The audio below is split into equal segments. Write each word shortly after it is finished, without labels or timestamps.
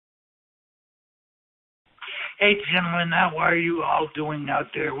Hey, gentlemen, how are you all doing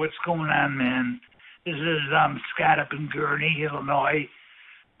out there? What's going on, man? This is Scott up in Gurney, Illinois.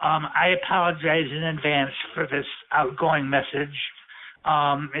 I apologize in advance for this outgoing message.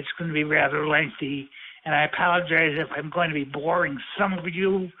 It's going to be rather lengthy, and I apologize if I'm going to be boring some of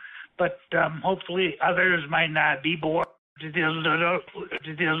you, but hopefully others might not be bored. Excuse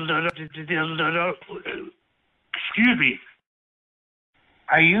me.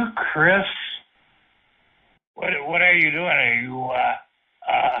 Are you Chris? What are you doing? Are you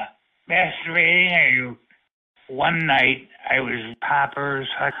masturbating? Are you? One night I was poppers,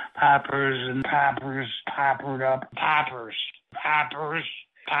 and poppers, poppered up, poppers, poppered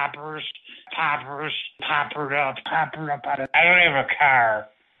up. I don't have a car,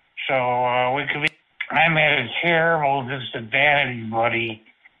 so we could be. I'm at a terrible disadvantage, buddy.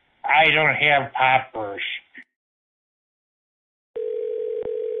 I don't have poppers.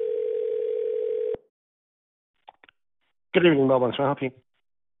 Good evening, Melbourne. Can I help you?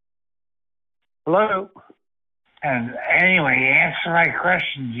 Hello? And anyway, answer my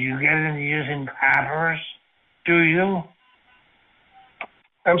question. Do you get into using poppers? Do you?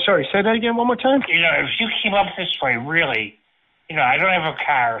 I'm sorry, say that again one more time? You know, if you keep up this way, really, you know, I don't have a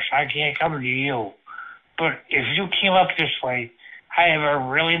car, so I can't come to you. But if you keep up this way, I have a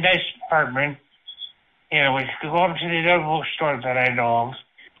really nice apartment. You know, we could go up to the other bookstore that I know of.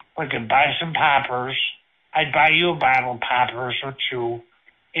 We could buy some poppers. I'd buy you a bottle of poppers or two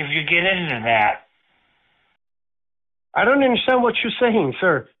if you get into that. I don't understand what you're saying,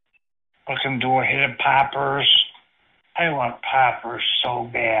 sir. We can do a hit of poppers. I want poppers so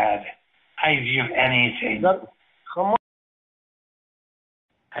bad. I'd give anything. Come on.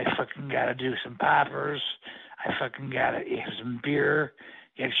 I fucking gotta do some poppers. I fucking gotta have some beer,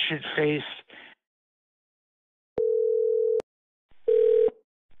 get shit-faced.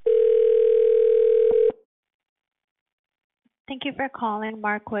 Thank you for calling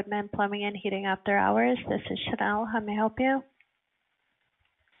Mark Woodman Plumbing and Heating After Hours. This is Chanel. How may I help you?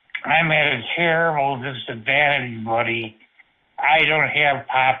 I'm at a terrible disadvantage, buddy. I don't have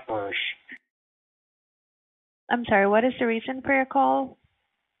poppers. I'm sorry, what is the reason for your call?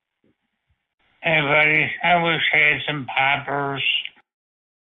 Hey, buddy, I wish I had some poppers.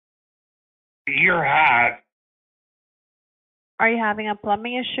 You're hot. Are you having a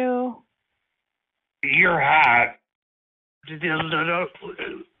plumbing issue? You're hot. Excuse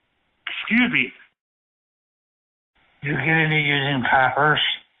me. You get into using poppers?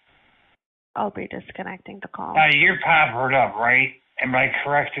 I'll be disconnecting the call. You're poppered up, right? Am I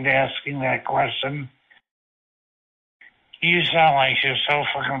correct in asking that question? You sound like you're so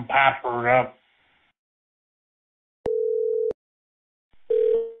fucking poppered up.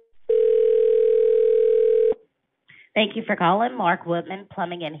 Thank you for calling Mark Woodman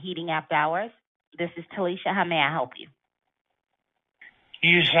Plumbing and Heating After Hours. This is Talisha. How may I help you?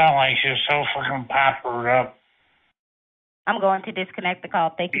 You sound like you're so fucking poppered up. I'm going to disconnect the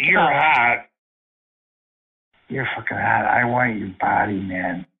call. Thank you for You're calling. hot. You're fucking hot. I want your body,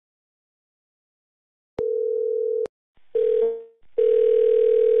 man.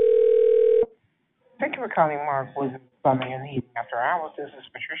 Thank you for calling Mark Woodman Plumbing and Heating After Hours. This is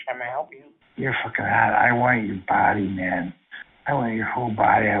Patricia. How may I help you? You're fucking hot. I want your body, man. I want your whole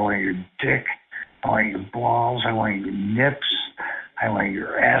body. I want your dick. I want your balls. I want your nips. I want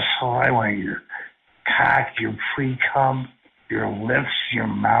your asshole. I want your cock, your pre-cum, your lips, your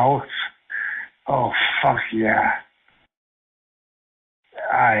mouth. Oh, fuck yeah.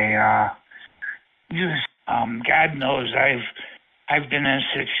 God knows I've been in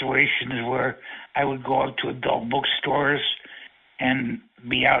situations where I would go out to adult bookstores and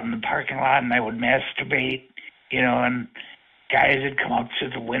be out in the parking lot and I would masturbate, you know, and guys would come up to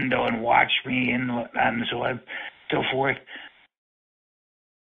the window and watch me and so on, so forth.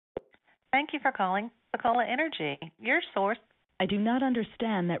 Thank you for calling Pensacola Energy, your source. I do not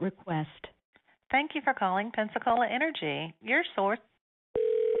understand that request. Thank you for calling Pensacola Energy, your source.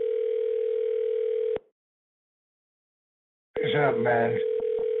 What's up, man?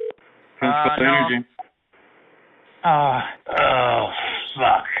 Pensacola Energy. Oh,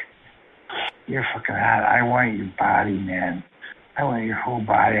 fuck. You're fucking hot. I want your body, man. I want your whole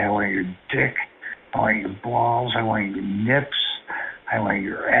body. I want your dick. I want your balls. I want your nips. I want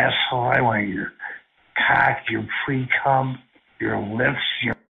your asshole. I want your cock, your pre-cum, your lips.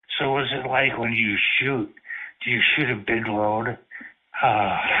 So what's it like when you shoot? Do you shoot a big load?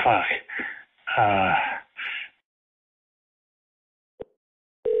 Oh, fuck.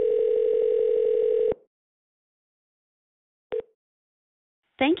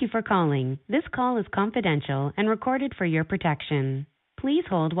 Thank you for calling. This call is confidential and recorded for your protection. Please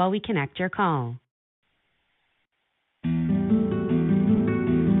hold while we connect your call.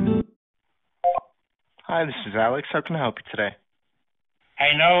 Hi, this is Alex. How can I help you today?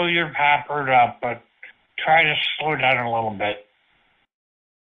 I know you're peppered up, but try to slow down a little bit.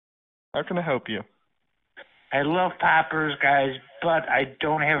 How can I help you? I love poppers, guys, but I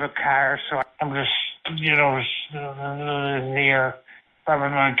don't have a car, so I'm just, here,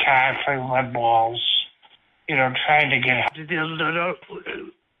 rubbing my car, playing my balls, trying to get.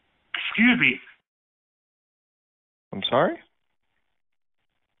 Excuse me. I'm sorry?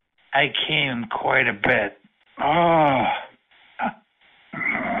 I came quite a bit. Oh.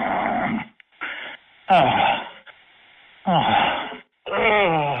 Oh.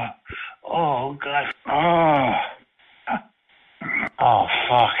 Oh. Oh, God. Oh. Oh,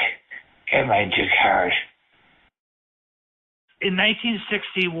 fuck. Get my dick hard. In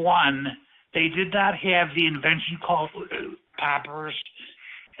 1961, they did not have the invention called poppers,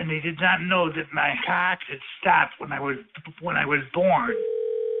 and they did not know that my cock had stopped when I was born.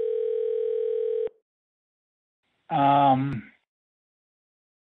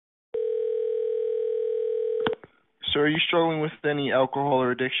 So are you struggling with any alcohol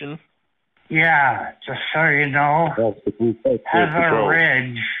or addiction? Yeah, just so you know, Heather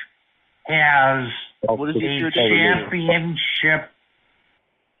Ridge has What is a your championship.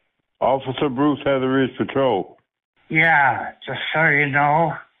 Officer Bruce, Heather Ridge Patrol. Yeah, just so you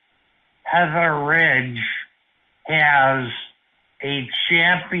know, Heather Ridge has a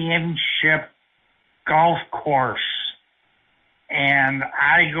championship golf course. And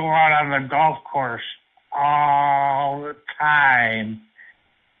I go out on the golf course all the time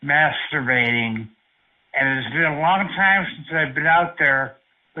masturbating. And it's been a long time since I've been out there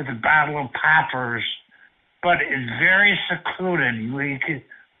with a bottle of poppers, but it's very secluded. We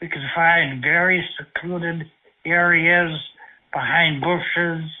can find very secluded areas behind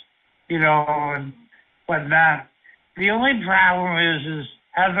bushes, and whatnot. The only problem is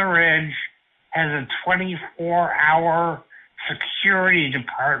Heather Ridge has a 24-hour security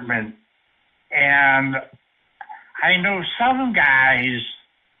department, and I know some guys.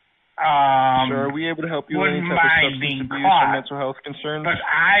 So are we able to help you with any type of substance abuse or mental health concerns? But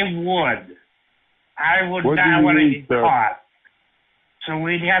I would not want to get caught. So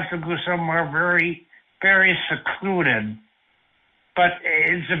we'd have to go somewhere very, very secluded. But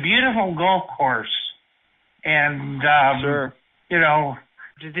it's a beautiful golf course, and sure.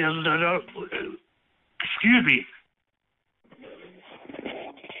 Excuse me.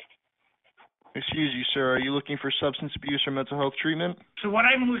 Excuse you, sir. Are you looking for substance abuse or mental health treatment? So what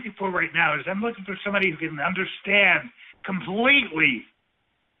I'm looking for right now is I'm looking for somebody who can understand completely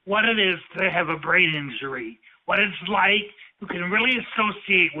what it is to have a brain injury, what it's like, who can really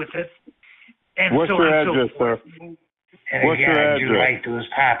associate with it. And what's your address, sir? And what's again, your I do like those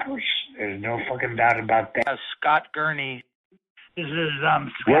poppers. There's no fucking doubt about that. Scott Gurney. This is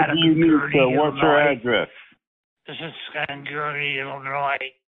What Scott do you need, Gurney, sir? What's your Illinois. address? This is Scott Gurney,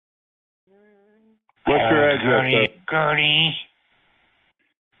 Illinois. What's your address, sir? Gurney.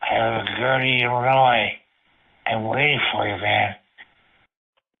 I have Gurney, Illinois. I'm waiting for you, man.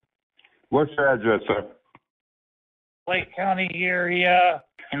 What's your address, sir? Lake County area.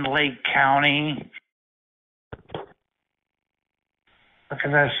 In Lake County. What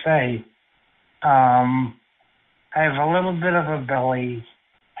can I say? I have a little bit of a belly,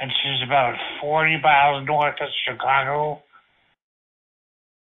 and she's about 40 miles north of Chicago.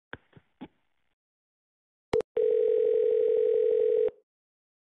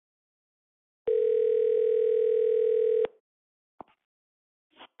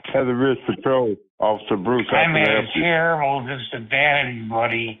 Heather Ridge Patrol, Officer Bruce. I'm at a terrible disadvantage,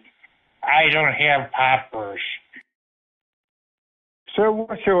 buddy. I don't have poppers. Sir,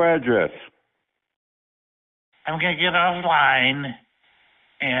 what's your address? I'm going to get offline,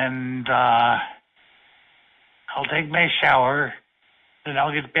 and I'll take my shower, then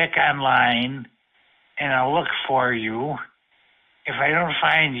I'll get back online, and I'll look for you. If I don't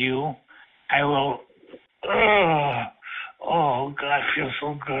find you, I will... Oh, God, I feel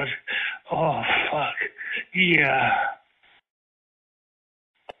so good. Oh, fuck. Yeah.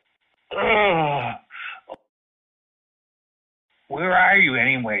 Where are you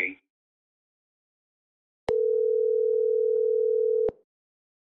anyway?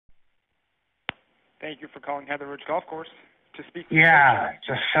 Thank you for calling Heather Ridge Golf Course. To speak with Yeah,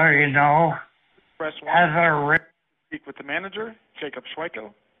 just so you know, press 1. Heather Ridge. Speak with the manager, Jacob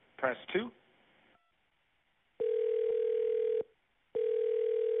Schweikel. Press 2.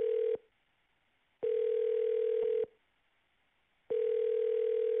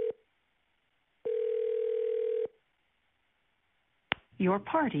 Your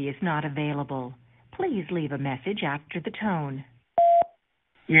party is not available. Please leave a message after the tone.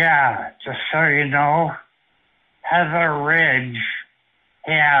 Yeah, just so you know, Heather Ridge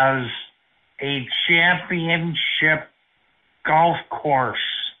has a championship golf course.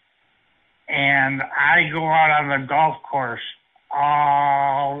 And I go out on the golf course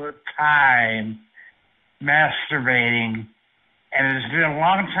all the time masturbating. And it's been a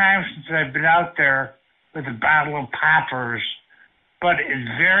long time since I've been out there with a bottle of poppers, but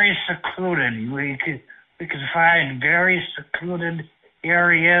it's very secluded. We can find very secluded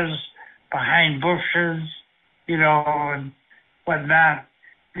areas behind bushes, and whatnot.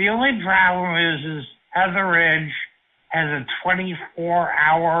 The only problem is Heather Ridge has a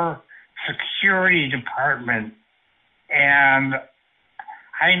 24-hour security department, and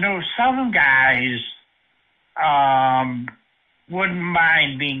I know some guys wouldn't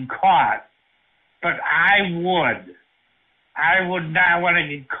mind being caught, but I would. I would not want to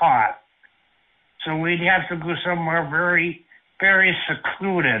get caught. So we'd have to go somewhere very, very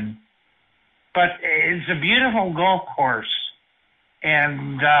secluded. But it's a beautiful golf course,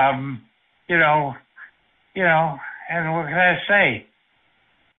 and and what can I say?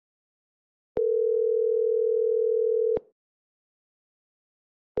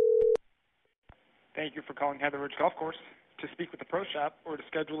 Thank you for calling Heather Ridge Golf Course. To speak with the pro shop or to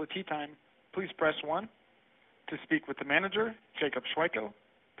schedule a tee time, please press 1. To speak with the manager, Jacob Schweikel,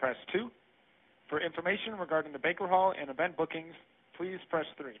 press 2. For information regarding the banquet hall and event bookings, please press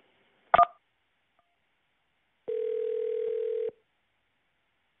 3.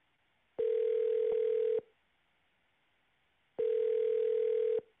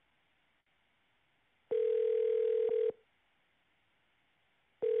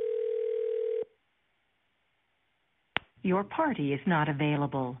 Your party is not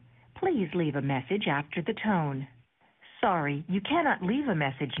available. Please leave a message after the tone. Sorry, you cannot leave a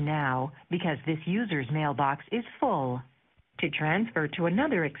message now because this user's mailbox is full. To transfer to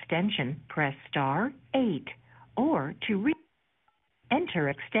another extension, press *8, or to enter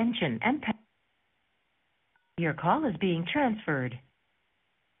extension and your call is being transferred.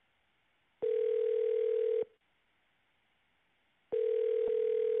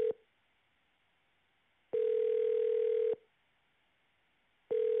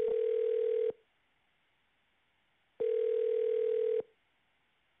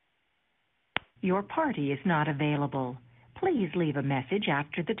 Your party is not available. Please leave a message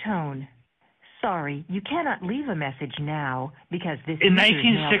after the tone. Sorry, you cannot leave a message now because this in user's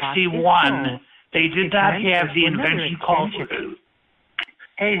mailbox is 1961, full. they did not have the invention called.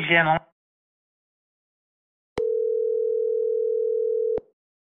 Hey, gentlemen.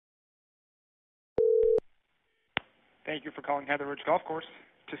 Thank you for calling Heather Ridge Golf Course.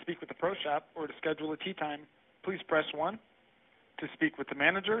 To speak with the pro shop or to schedule a tee time, please press 1. To speak with the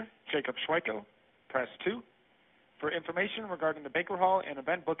manager, Jacob Schweikel, press 2. For information regarding the banquet hall and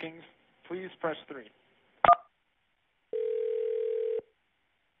event bookings, please press 3.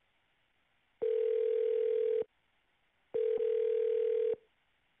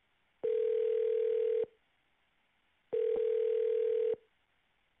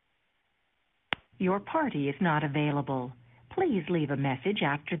 Your party is not available. Please leave a message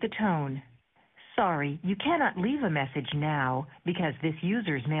after the tone. Sorry, you cannot leave a message now because this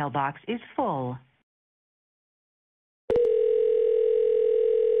user's mailbox is full.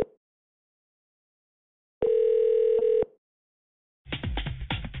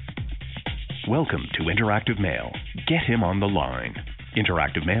 Welcome to Interactive Mail. Get him on the line.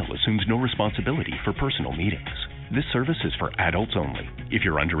 Interactive Mail assumes no responsibility for personal meetings. This service is for adults only. If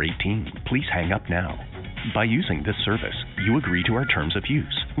you're under 18, please hang up now. By using this service, you agree to our terms of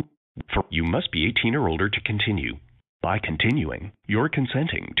use. You must be 18 or older to continue. By continuing, you're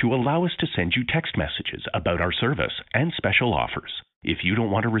consenting to allow us to send you text messages about our service and special offers. If you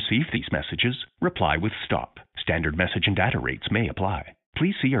don't want to receive these messages, reply with stop. Standard message and data rates may apply.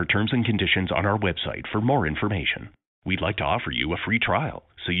 Please see our terms and conditions on our website for more information. We'd like to offer you a free trial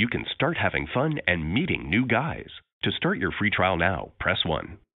so you can start having fun and meeting new guys. To start your free trial now, press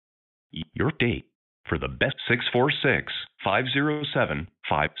 1. Your date for the best 646-507-56.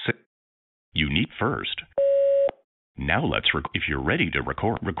 You need first. Now let's if you're ready to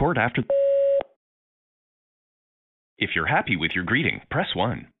record after. If you're happy with your greeting, press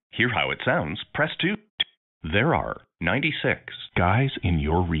 1. Hear how it sounds, press 2. There are 96 guys in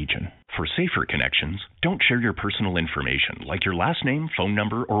your region. For safer connections, don't share your personal information like your last name, phone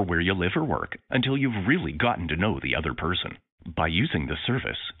number, or where you live or work until you've really gotten to know the other person. By using this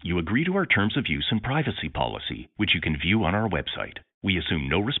service, you agree to our terms of use and privacy policy, which you can view on our website. We assume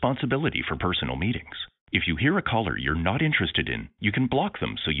no responsibility for personal meetings. If you hear a caller you're not interested in, you can block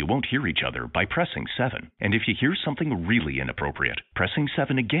them so you won't hear each other by pressing 7. And if you hear something really inappropriate, pressing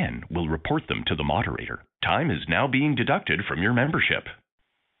 7 again will report them to the moderator. Time is now being deducted from your membership.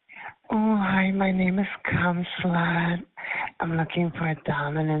 Oh, hi, my name is Slut. I'm looking for a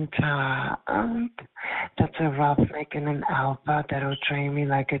dominant that's a roughneck and an alpha that'll train me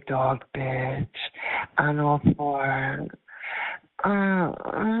like a dog bitch. On all fours.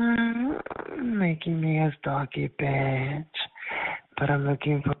 Making me a doggy bitch. But I'm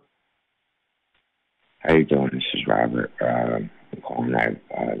looking for... How you doing? This is Robert. I'm calling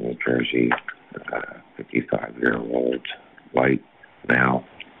out New Jersey, 55-year-old, white male,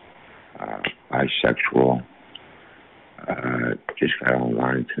 bisexual. Just got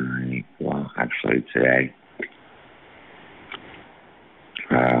online tonight. Well, actually today.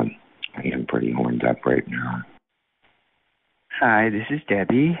 I am pretty horned up right now. Hi, this is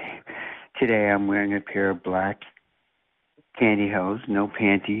Debbie. Today I'm wearing a pair of black pantyhose, no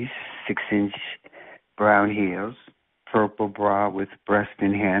panties, 6-inch brown heels, purple bra with breast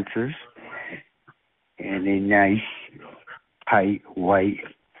enhancers, and a nice, tight, white.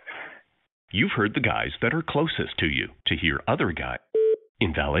 You've heard the guys that are closest to you. To hear other guys,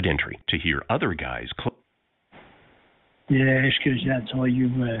 invalid entry. To hear other guys. Yeah, because that's all you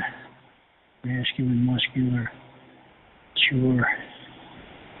masculine, muscular, mature,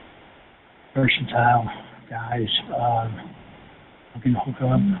 versatile guys looking to hook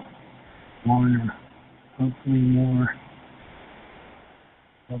up. One or hopefully more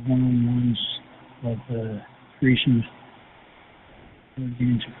of one-on-ones, of threesomes, get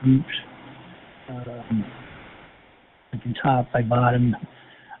into groups. I can top, I bottom,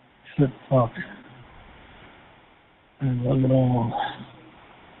 flip fuck. I love it all.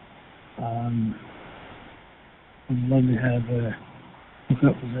 I'd love to have hook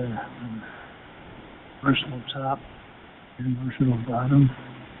up with a versatile top and versatile bottom.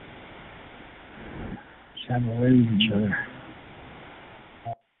 Just have a way with each other.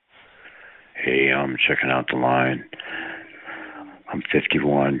 Hey, I'm checking out the line. I'm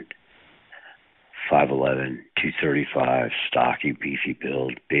 51, 5'11", 235, stocky, beefy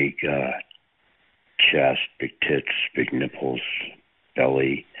build, big chest, big tits, big nipples,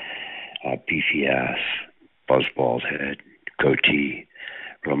 belly, beefy ass, buzzbald head, goatee,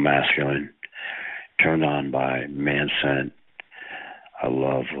 real masculine, turned on by man scent. I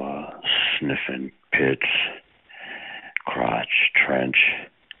love sniffing pits, crotch, trench,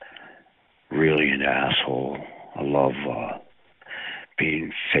 really an asshole. I love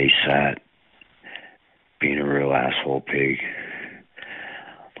being face sat, being a real asshole pig.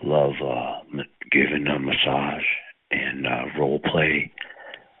 Love giving a massage and role play,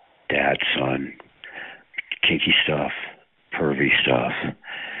 dad, son, kinky stuff, pervy stuff,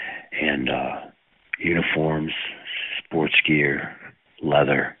 and uniforms, sports gear,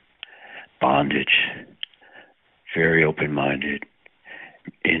 leather, bondage. Very open-minded,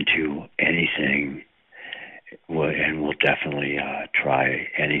 into anything, and we'll definitely try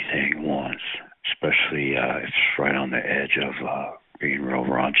anything once, especially if it's right on the edge of being real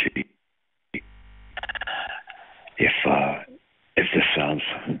raunchy. If this sounds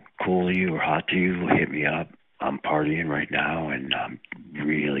cool to you or hot to you, hit me up. I'm partying right now, and I'm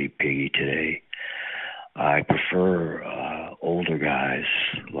really piggy today. I prefer older guys,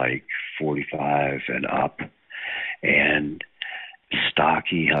 like 45 and up, and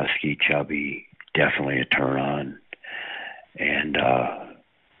stocky, husky, chubby, definitely a turn on, and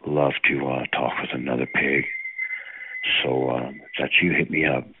love to talk with another pig. So if that's you, hit me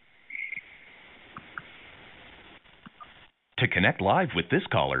up. To connect live with this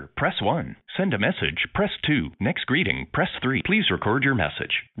caller, press 1. Send a message, press 2. Next greeting, press 3. Please record your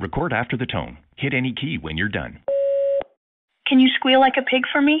message. Record after the tone. Hit any key when you're done. Can you squeal like a pig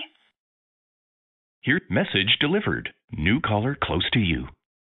for me? Here, message delivered. New caller close to you.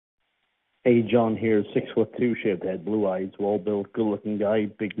 Hey, John here, 6'2", shaved head, blue eyes, well built, good looking guy,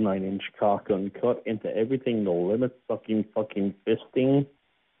 big 9-inch cock, uncut, into everything, no limit, fucking fisting.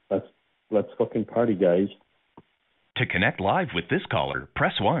 Let's fucking party, guys. To connect live with this caller,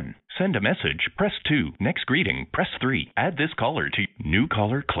 press 1. Send a message, press 2. Next greeting, press 3. Add this caller to new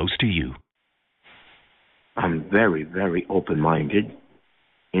caller close to you. I'm very, very open-minded,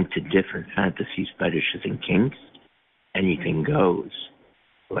 into different fantasies, fetishes, and kinks. Anything goes.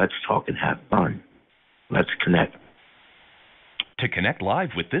 Let's talk and have fun. Let's connect. To connect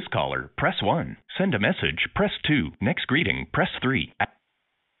live with this caller, press 1. Send a message, press 2. Next greeting, press 3.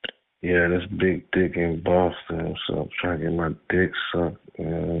 Yeah, that's Big Dick in Boston, so I'm trying to get my dick sucked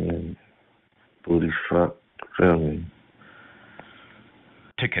and booty fucked, feel me?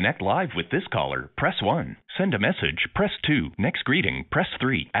 To connect live with this caller, press 1. Send a message, press 2. Next greeting, press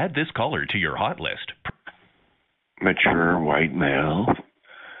 3. Add this caller to your hot list. Mature white male,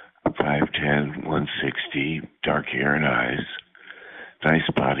 5'10", 160, dark hair and eyes, nice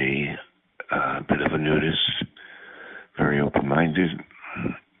body, a bit of a nudist, very open-minded.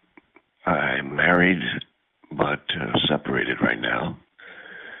 I'm married, but separated right now.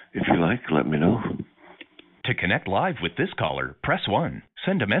 If you like, let me know. To connect live with this caller, press 1.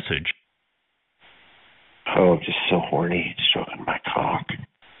 Send a message. Oh, I'm just so horny, stroking my cock.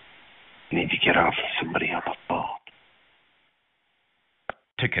 I need to get off of somebody on the phone.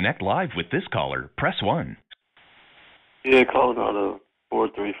 To connect live with this caller, press 1. Yeah, calling out of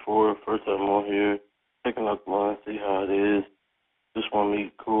 434. First time on here. Checking out the line, see how it is. Just want to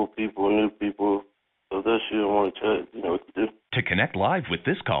meet cool people, new people. So if that shit I want to chat, you know what to do. To connect live with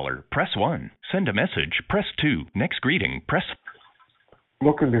this caller, press 1. Send a message, press 2. Next greeting, press...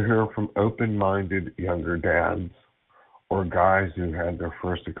 Looking to hear from open-minded younger dads or guys who had their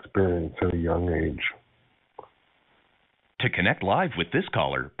first experience at a young age. To connect live with this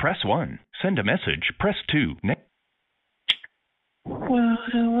caller, press 1. Send a message, press 2. Well,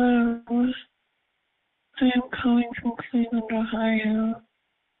 hello. I am calling from Cleveland, Ohio.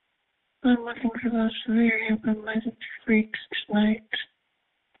 I'm looking for those very open-minded freaks tonight.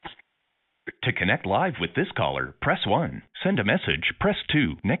 To connect live with this caller, press 1. Send a message, press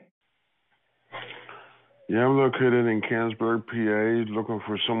 2. Yeah, I'm located in Canonsburg, PA, looking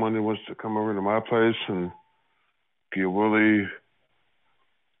for someone who wants to come over to my place and get really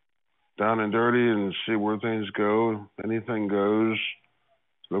down and dirty and see where things go. Anything goes.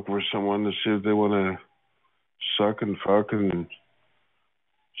 Look for someone to see if they want to suck and fuck and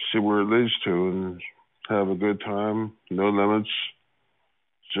see where it leads to and have a good time. No limits.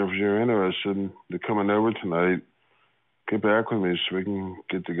 So if you're interested in coming over tonight, get back with me so we can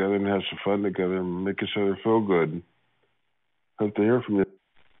get together and have some fun together and make each other feel good. Hope to hear from you.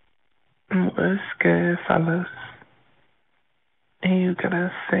 What's good, fellas? And you got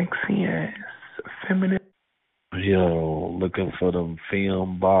a sexy ass, feminine. Yo, looking for them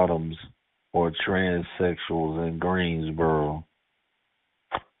film bottoms or transsexuals in Greensboro.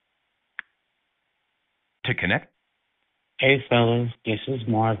 To connect. Hey fellas, this is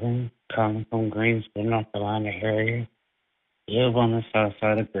Marvin, calling from Greensboro, North Carolina area. Live on the south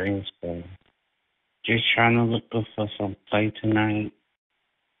side of Greensboro. Just trying to look for some play tonight.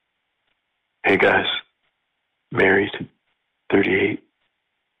 Hey guys, married, 38,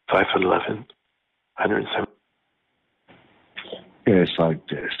 5'11", 107. Yeah, it's like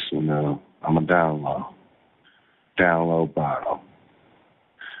this, you know. I'm a down low bottom.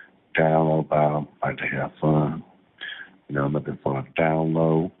 Down low bottom, like to have fun. You know, looking for a down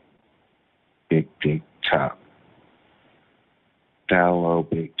low, big dick top. Down low,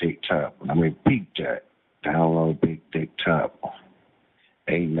 big dick top. I mean, peak jack. Down low, big dick top.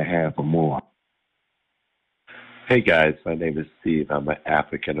 8.5 or more. Hey guys, my name is Steve. I'm an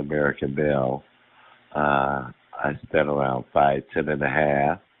African American male. I stand around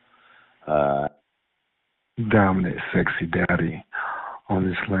 5'10.5". Dominant, sexy daddy on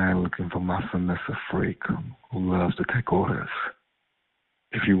this land looking for my submissive freak who loves to take orders.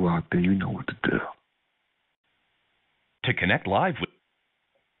 If you out there, you know what to do. To connect live with...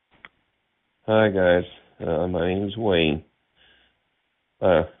 Hi guys, my name's Wayne.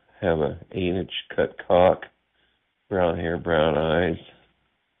 I have an 8-inch cut cock, brown hair, brown eyes,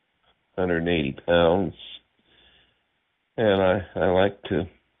 180 pounds, and I like to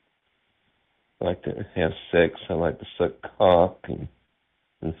have sex. I like to suck cock and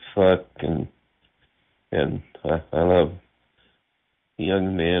fuck and I love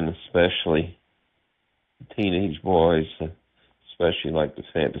young men, especially teenage boys, especially like to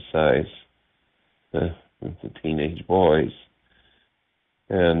fantasize with the teenage boys.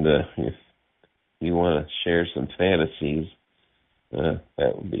 And if you want to share some fantasies, that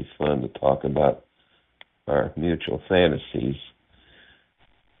would be fun to talk about our mutual fantasies.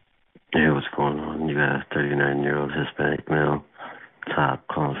 Hey, what's going on? You got a 39-year-old Hispanic male, top,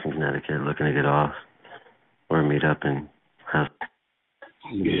 calling from Connecticut, looking to get off or meet up and have...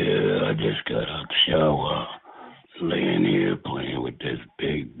 Yeah, I just got out the shower, laying here playing with this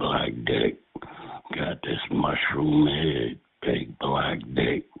big black dick. Got this mushroom head, big black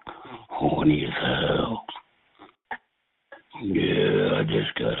dick, horny as hell. Yeah, I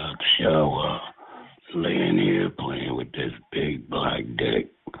just got out the shower, laying here playing with this big black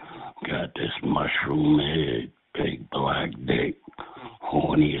dick. Got this mushroom head, big black dick,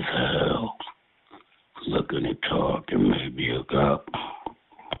 horny as hell. Looking to talk and maybe hook up.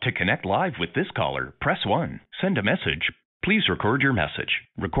 To connect live with this caller, press 1. Send a message. Please record your message.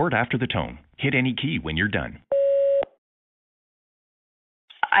 Record after the tone. Hit any key when you're done.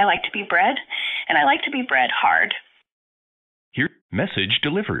 I like to be bred, and I like to be bred hard. Here, message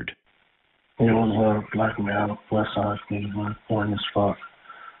delivered. You know, black man, west side, born as fuck.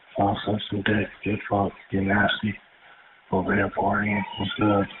 Fall sex and dick, get fucked, get nasty. Over there partying, what's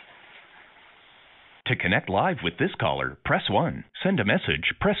good? To connect live with this caller, press 1. Send a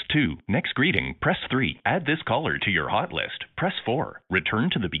message, press 2. Next greeting, press 3. Add this caller to your hot list, press 4. Return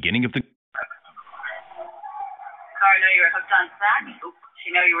to the beginning of the... Sorry, I know you were hooked on sex. Oops,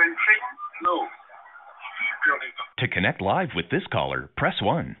 you know you were in prison? No. To connect live with this caller, press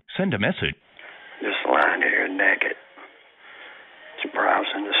 1. Send a message. Just lying here naked. It's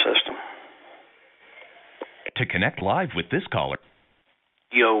browsing the system. To connect live with this caller...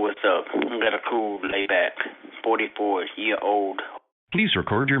 Yo, what's up? I got a cool, laid-back, 44-year-old. Please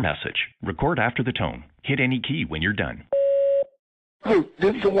record your message. Record after the tone. Hit any key when you're done. Look,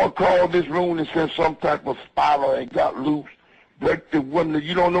 did someone call this room and said some type of spiral and got loose? Break the window.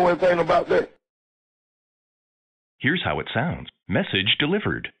 You don't know anything about that? Here's how it sounds. Message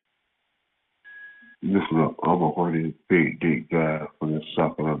delivered. This is an overhorny big dick guy from the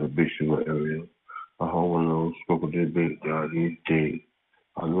south of the Bishop area. I hold on, spoke with this big guy, he's dead.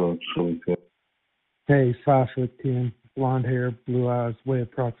 I love so good. Hey, 5'10", blonde hair, blue eyes, weigh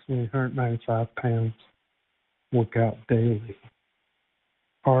approximately 195 pounds. Work out daily.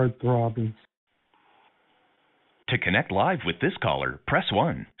 Hard throbbing. To connect live with this caller, press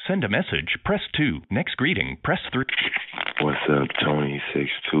 1. Send a message, press 2. Next greeting, press 3. What's up, Tony,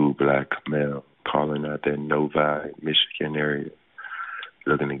 6'2", black male, calling out that Novi, Michigan area,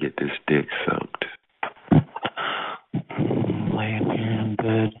 looking to get this dick sucked. Laying here in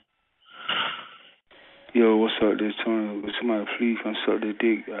bed. Yo, what's up, this Tony? Would somebody please come suck the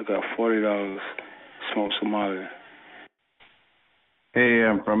dick? I got $40. Smoke Somali. Hey,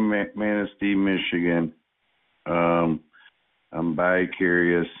 I'm from Manistee, Michigan. I'm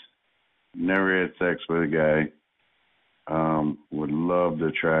bi-curious. Never had sex with a guy. Would love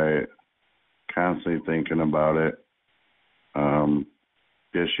to try it. Constantly thinking about it.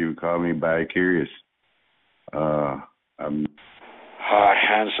 Guess you would call me bi-curious. I'm hot,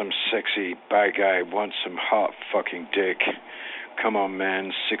 handsome, sexy, bi guy wants some hot fucking dick. Come on,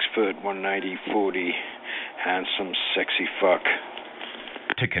 man. 6 foot, 190, 40. Handsome, sexy fuck.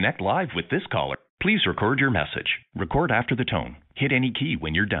 To connect live with this caller, please record your message. Record after the tone. Hit any key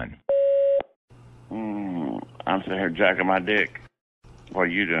when you're done. I'm sitting here jacking my dick. What are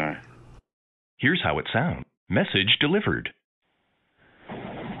you doing? Here's how it sounds. Message delivered.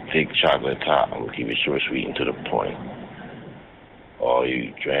 Thick chocolate top. I'm going to keep it short, sweet, and to the point. All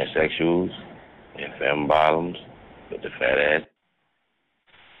you transsexuals and femme bottoms with the fat ass.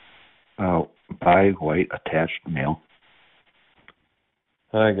 Bi, white, attached male.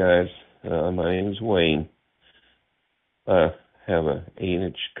 Hi, guys. My name is Wayne. I have an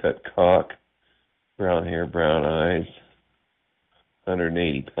 8-inch cut cock, brown hair, brown eyes,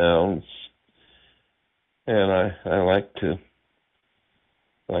 180 pounds. And I like to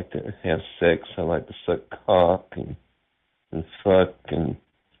have sex. I like to suck cock and fuck and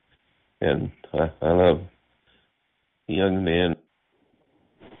I love young men.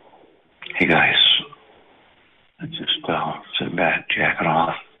 Hey guys, I just sitting back, jacking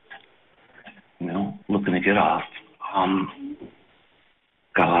off. Looking to get off.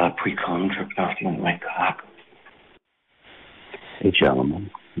 Got a lot of pre-cum dripping off my cock. Hey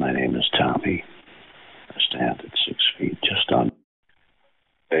gentlemen, my name is Tommy. I stand at 6 feet, just on.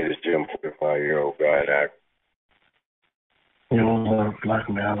 Hey, this Jim, 45-year-old guy act. You know, black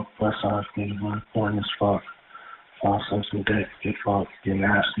man, west side, born as fuck. Fall sex and dick, get fucked, get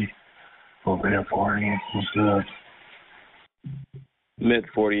nasty. Over there partying, what's good?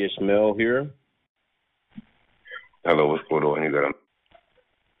 Mid-40-ish male here. Hello, what's going on? You got him.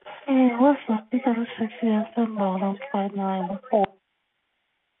 Hey, what's up? You got a sexy ass bottom, 5'9" before.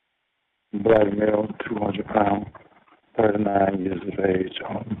 Black male, 200 pounds, 39 years of age.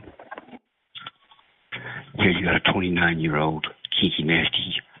 Yeah, you got a 29-year-old, kinky,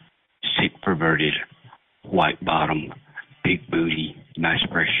 nasty, sick, perverted, white bottom, big booty, nice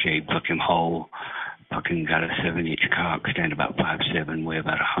breast shape, looking whole. Fucking got a 7-inch cock, stand about 5'7", weigh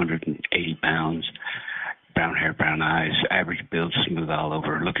about 180 pounds. Brown hair, brown eyes, average build, smooth all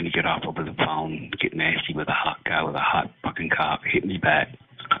over. Looking to get off over the phone, get nasty with a hot guy with a hot fucking cock. Hit me back.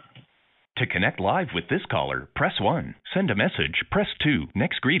 To connect live with this caller, press 1. Send a message, press 2.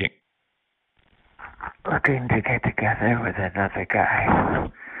 Next greeting. Looking to get together with another guy.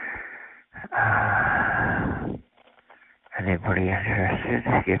 Anybody interested?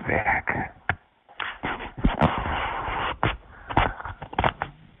 Get back.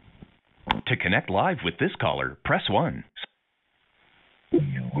 To connect live with this caller, press 1.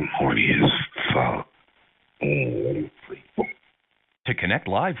 I'm horny as fuck. To connect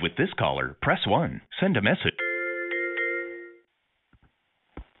live with this caller, press 1. Send a message.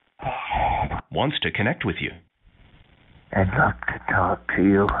 Wants to connect with you. I'd love to talk to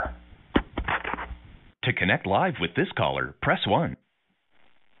you. To connect live with this caller, press 1.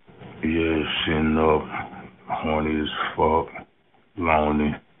 Yeah, sitting up, horny as fuck,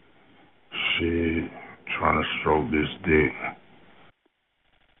 lonely. Shit, trying to stroke this dick.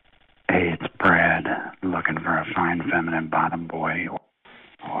 Hey, it's Brad, looking for a fine feminine bottom boy.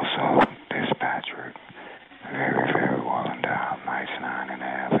 Also, this Patrick, very, very well endowed, nice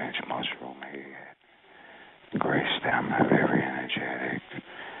 9.5-inch mushroom head, gray stamina, very energetic,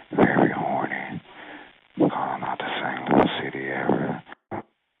 very horny, calling out the St. Louis City area.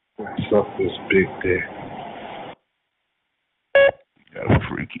 Suck this big dick. Got a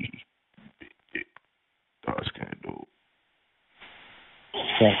freaky big dick. Thoughts can't do it.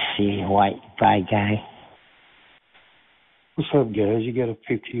 Sexy white guy. What's up, guys? You got a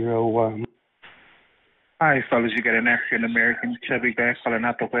 50-year-old Hi, fellas. You got an African-American chubby guy calling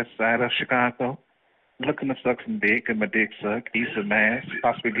out the west side of Chicago. Looking to suck some dick, and my dick suck. Eat some ass.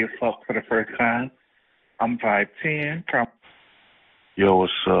 Possibly get fucked for the first time. I'm 5'10". Yo,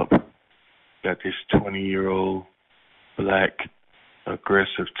 what's up? Got this 20-year-old black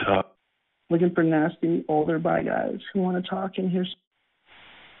aggressive top. Looking for nasty, older bi guys who want to talk and hear.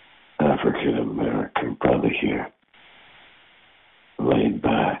 African-American brother here. Laid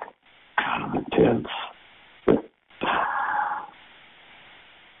back, kind of intense. 6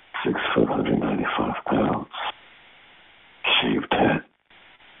 foot, 195 pounds. Shaved head.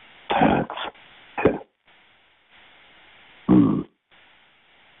 Tats.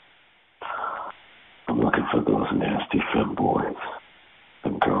 I'm looking for those nasty femboys.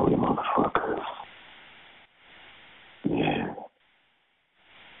 Them girly motherfuckers. Yeah.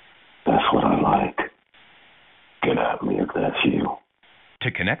 That's what I like. Get at me if that's you.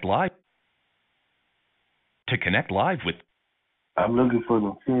 To connect live with... I'm looking for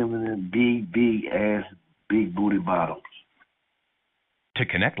the feminine, big ass, big booty bottoms. To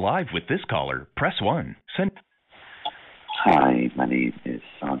connect live with this caller, press 1. Send... Hi, my name is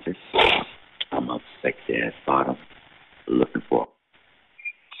Sanchez. I'm a sexy-ass bottom looking for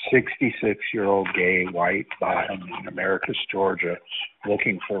 66-year-old gay white bottom in Americus, Georgia,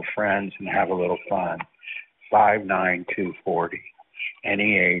 looking for friends and have a little fun. 5'9", 240.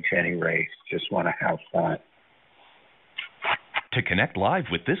 Any age, any race. Just want to have fun. To connect live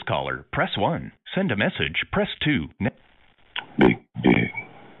with this caller, press 1. Send a message, press 2. Big dick.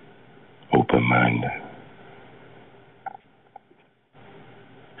 Open-minded.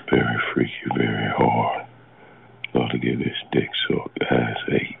 Very freaky, very hard. Love to get this dick sucked as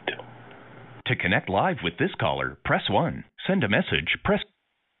 8. To connect live with this caller, press 1. Send a message, press...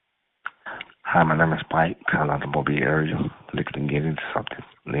 Hi, my name is Mike. Calling out the Mobile area. Looking to get into something.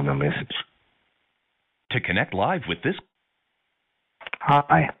 Leave me a message. To connect live with this...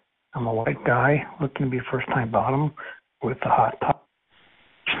 Hi, I'm a white guy looking to be a first-time bottom with a hot top.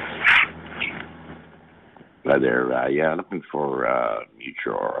 Hi there. Yeah, looking for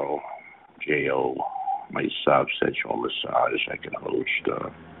mutual JO. My subsexual massage I can host.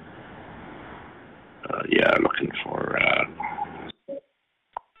 Yeah, looking for.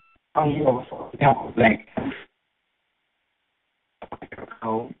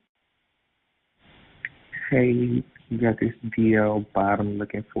 Hey, you got this DL bottom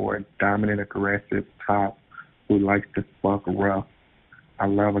looking for a dominant, aggressive top who likes to fuck rough. I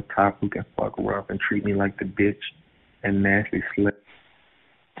love a top who can fuck rough and treat me like the bitch and nasty slip.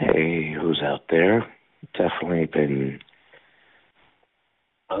 Hey, who's out there? Definitely been.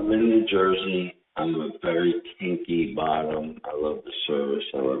 I'm in New Jersey. I'm a very kinky bottom. I love the service.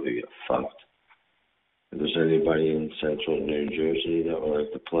 I love to get fucked. If there's anybody in central New Jersey that would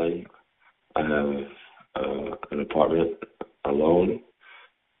like to play, I have an apartment alone.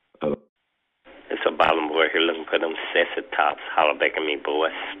 It's a bottom boy here looking for them sassy tops. Holler back at me,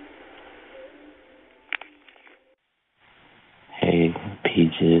 boys. Hey,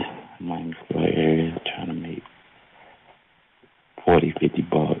 Peaches. Miami, Florida area, trying to make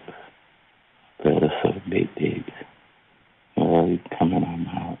 $40-50. Better suck big dicks. You coming on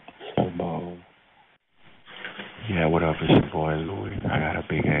out, suck balls. Yeah, what up? It's your boy Louis. I got a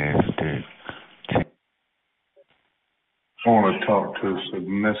big ass dick. I want to talk to a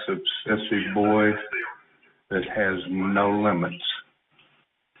submissive, sissy boy that has no limits.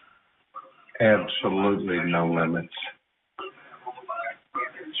 Absolutely no limits.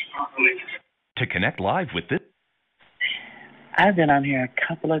 To connect live with this... I've been on here a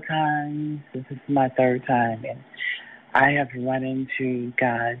couple of times. This is my third time, and I have run into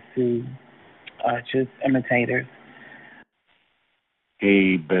guys who are just imitators.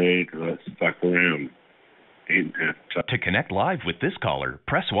 Hey, babe, let's fuck around. Ain't that tough? To connect live with this caller,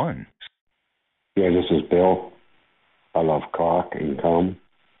 press 1. Yeah, this is Bill. I love cock and cum.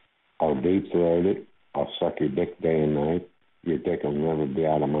 I'll deep throat it. I'll suck your dick day and night. Your dick will never be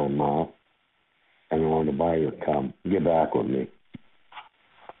out of my mouth. And I want to buy your cum. Get back with me.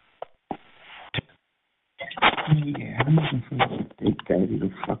 Yeah, I'm looking for a big daddy to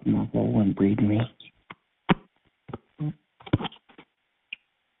fuck my hole and breed me.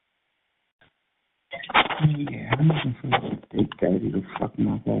 Yeah, I'm looking for a big daddy to fuck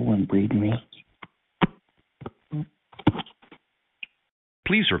my hole and breed me.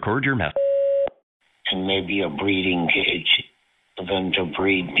 Please record your message. And maybe a breeding cage for them to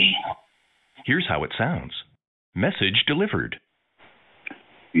breed me. Here's how it sounds. Message delivered.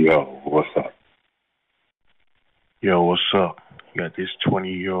 Yo, what's up? Yo, what's up? You got this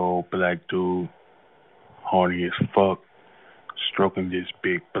 20-year-old black dude, horny as fuck, stroking this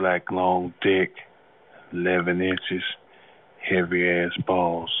big black long dick, 11 inches, heavy ass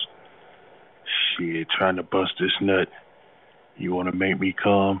balls. Shit, trying to bust this nut. You want to make me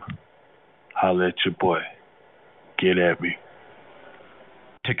come? Holla at your boy. Get at me.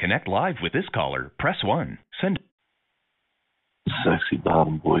 To connect live with this caller, press 1. Send. Sexy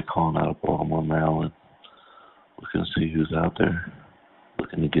bottom boy calling out of Baltimore, Maryland. Looking to see who's out there.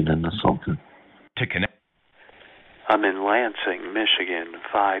 Looking to get into something. To connect. I'm in Lansing, Michigan.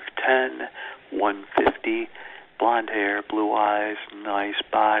 5'10", 150, blonde hair, blue eyes, nice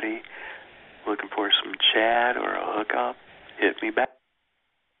body. Looking for some chat or a hookup? Hit me back.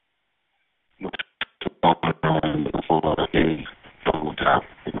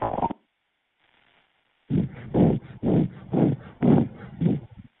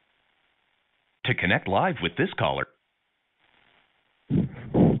 To connect live with this caller.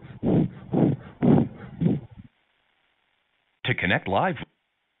 To connect live.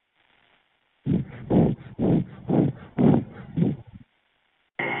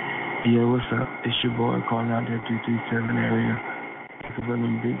 Yo, what's up? It's your boy calling out there 337 area. It's a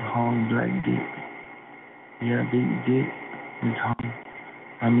really big hung black dick. Yeah, big dick. It's hung.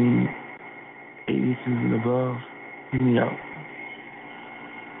 I mean, 8 inches and above. Hit me up.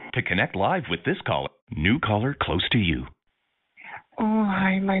 To connect live with this caller. New caller close to you. Oh,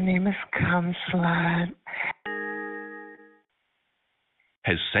 hi, my name is Slut.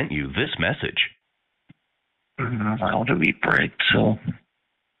 Has sent you this message. I want to be bread, so.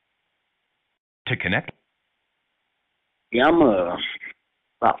 To connect. Yeah, I'm about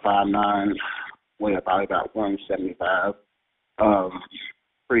 5'9", weigh probably about 175.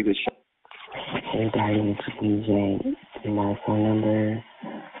 Pretty good shape. Hey, Daddy, it's DJ. My phone number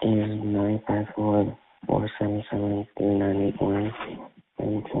is 954-477-3981.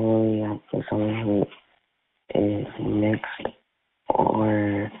 I'm totally up for someone who is mixed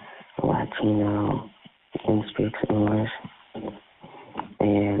or Latino and speaks English,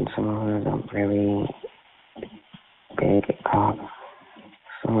 and someone who has a very big cock,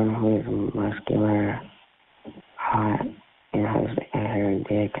 someone who is muscular, hot, and has a hairy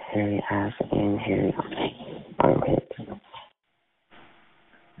dick, hairy ass, and hairy armpits.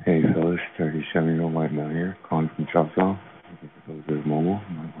 Hey fellas, 37-year-old white male here, calling from Choctaw. Those are mobile.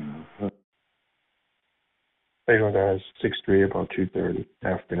 Hey guys, 6'3", about 230,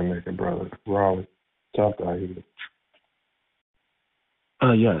 African American brother, Raleigh, South Dahlia.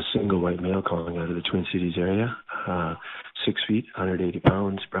 Yeah, single white male calling out of the Twin Cities area. 6 feet, 180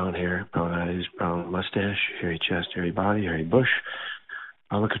 pounds, brown hair, brown eyes, brown mustache, hairy chest, hairy body, hairy bush.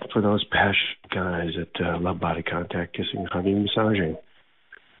 I'm looking for those passionate guys that love body contact, kissing, hugging, massaging.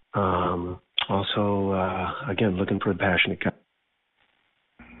 Again, looking for a passionate guy.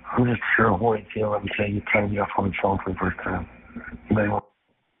 I'm just sure how I feel every time you tell me off on the phone for the first time.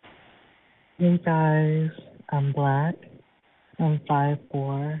 Hey guys, I'm Black. I'm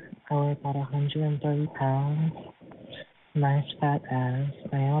 5'4". I weigh about 130 pounds. Nice fat ass.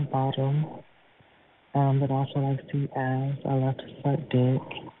 I am a bottom. But also like to eat ass. I love to suck dick.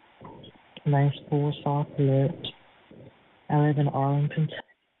 Nice full soft lips. I live in Arlington.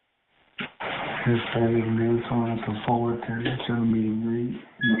 Hispanic male calling at the forward 37 meeting greet in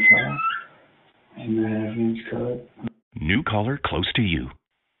the flat. And you have inch cut. New caller close to you.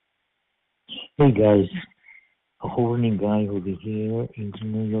 Hey guys, a horny guy over here in the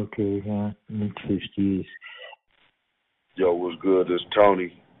New York area, mid-50s. Yo, what's good? This is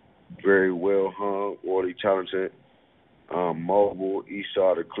Tony. Very well hung, really talented. Mobile, east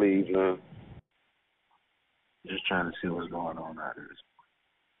side of Cleveland. Just trying to see what's going on out here.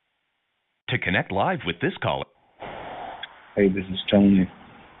 To connect live with this caller. Hey, this is Tony,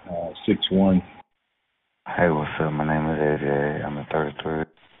 6'1". Hey, what's up? My name is AJ. I'm a 33.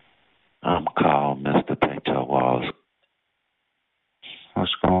 I'm Kyle, Mr. Pinto Walls.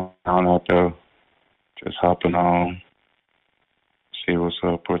 What's going on out there? Just hopping on. See what's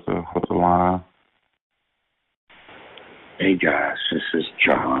up with the line. Hey guys, this is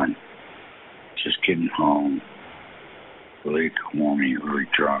John. Just getting home. Really horny, really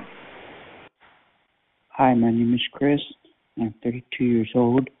drunk. Hi, my name is Chris. I'm 32 years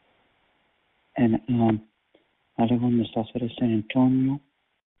old, and I live on the south side of San Antonio.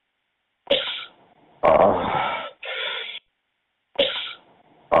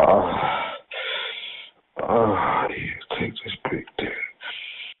 Take this big dick.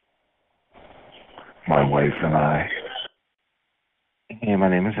 My wife and I. Hey, my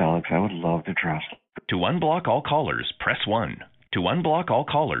name is Alex. I would love to trust. To unblock all callers, press 1. To unblock all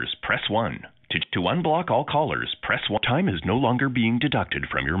callers, press 1. To unblock all callers, press 1. Time is no longer being deducted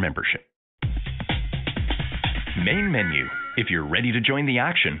from your membership. Main menu. If you're ready to join the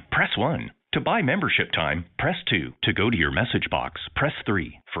action, press 1. To buy membership time, press 2. To go to your message box, press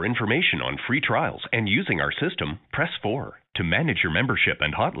 3. For information on free trials and using our system, press 4. To manage your membership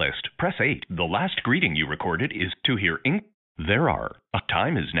and hot list, press 8. The last greeting you recorded is to hear There are.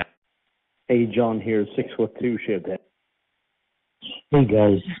 Time is now. Hey, John here, 6'2", Shibhead. Hey,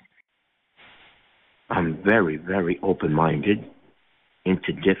 guys. I'm very, very open-minded,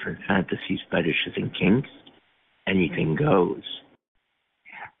 into different fantasies, fetishes, and kinks. Anything goes.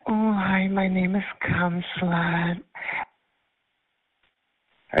 Oh, hi, my name is Slut.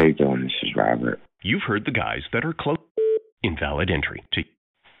 How you doing? This is Robert. You've heard the guys that are close. Invalid entry.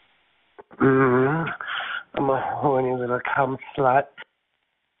 I'm a horny little cum slut.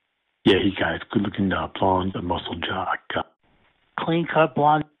 Yeah, he got good-looking blonde, a muscle jock. Clean-cut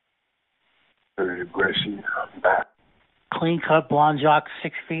blonde. Very aggressive. Back. Clean-cut blonde jock,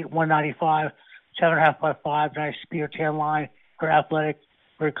 6 feet, 195, 7.5 by 5, nice spear tan line. Her athletic,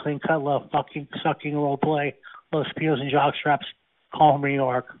 very clean-cut, love fucking, sucking, role play, love spears and jock straps. Call from New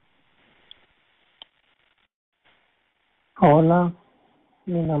York. Hola,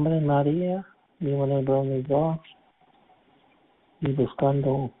 mi nombre es María, vivo en el Bronx, New York, y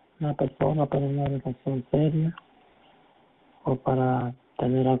buscando una persona para una relación seria o para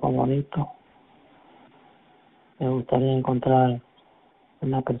tener algo bonito. Me gustaría encontrar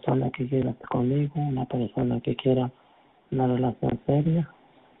una persona que quiera estar conmigo, una persona que quiera una relación seria.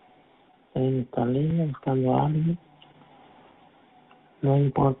 Estoy en esta línea buscando a alguien. No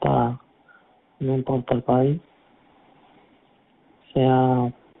importa el país,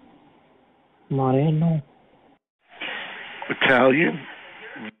 sea moreno. Italian?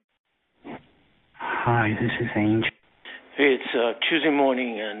 Hi, this is Angel. Hey, it's Tuesday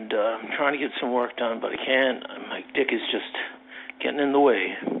morning, and I'm trying to get some work done, but I can't. My dick is just getting in the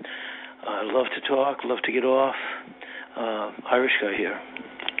way. I love to talk, love to get off. Irish guy here.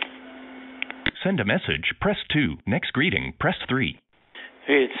 Send a message, press 2. Next greeting, press 3.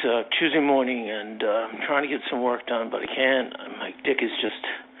 Hey, it's Tuesday morning, and I'm trying to get some work done, but I can't. My dick is just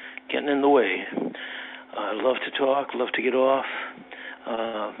getting in the way. I love to talk, love to get off.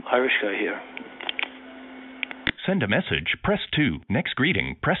 Irish guy here. Send a message, press 2. Next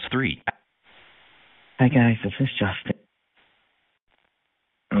greeting, press 3. Hi, guys. This is Justin.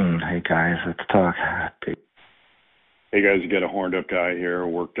 Hey, guys. Let's talk. Hey, guys. You got a horned-up guy here, a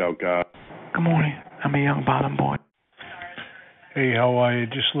worked-out guy. Good morning. I'm a young bottom boy. Hey, how are you?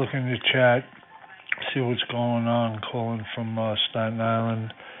 Just looking to chat, see what's going on. Calling from Staten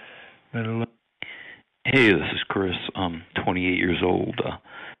Island, middle. Hey, this is Chris. I'm 28 years old.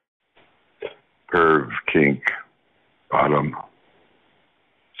 Curve, kink, bottom,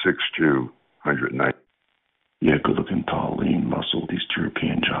 6'2", 190. Yeah, good looking, tall, lean, muscle, East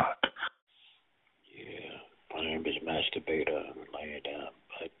European jock. My name is Masturbator. I'm laying down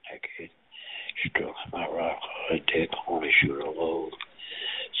butt naked, stroking my rock hard dick, on a shooter load.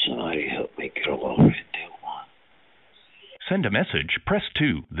 Somebody help me get along and do one. Send a message, press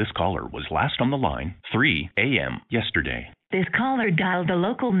 2. This caller was last on the line 3 a.m. yesterday. This caller dialed the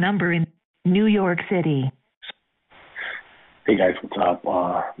local number in New York City. Hey guys, what's up?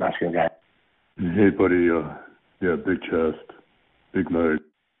 Masculine guy. Hey buddy, yeah, big chest, big leg.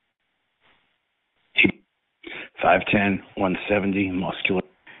 5'10", 170, muscular.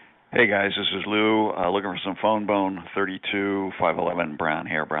 Hey guys, this is Lou, looking for some phone bone, 32, 5'11", brown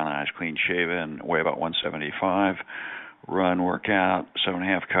hair, brown eyes, clean shaven, weigh about 175. run, work out,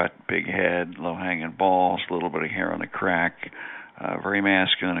 7.5 cut, big head, low hanging balls, a little bit of hair on the crack. Very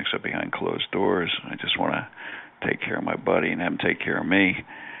masculine, except behind closed doors. I just want to take care of my buddy and have him take care of me.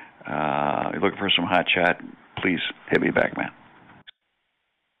 You're looking for some hot chat, please hit me back, man.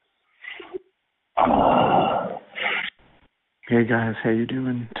 Hey guys, how you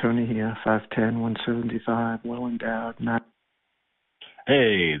doing? Tony here, 5'10", 175, well endowed.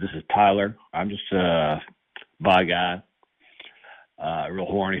 Hey, this is Tyler. I'm just a bi guy, real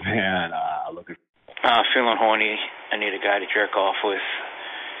horny man. Looking. Feeling horny. I need a guy to jerk off with.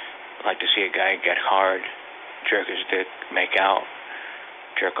 I'd like to see a guy get hard, jerk his dick, make out,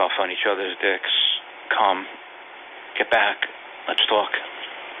 jerk off on each other's dicks, come, get back, let's talk.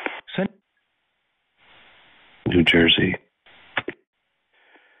 New Jersey.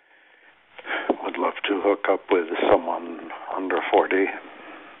 Would love to hook up with someone under 40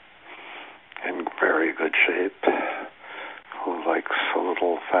 in very good shape who likes a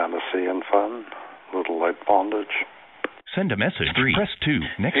little fantasy and fun, a little light bondage. Send a message. 3. Press 2.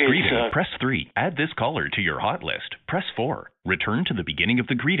 Next greeting. Press 3. Add this caller to your hot list. Press 4. Return to the beginning of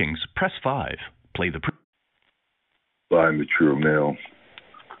the greetings. Press 5. Play the... Bi mature male,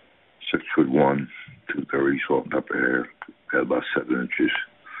 6'1", 230, salt and pepper hair, got about 7 inches.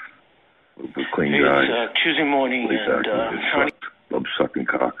 A little bit clean guy. It's Tuesday morning and love sucking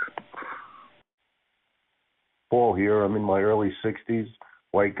cock. Paul here. I'm in my early 60s.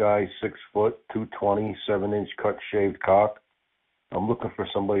 White guy, 6 foot, 220, 7-inch cut shaved cock. I'm looking for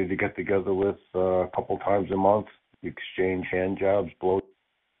somebody to get together with a couple times a month. Exchange hand jobs, blow.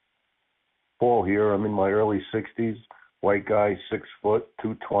 Paul here. I'm in my early 60s. White guy, 6 foot,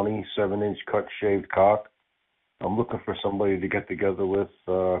 220, 7-inch cut shaved cock. I'm looking for somebody to get together with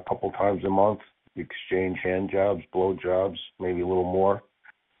a couple times a month. Exchange hand jobs, blow jobs, maybe a little more.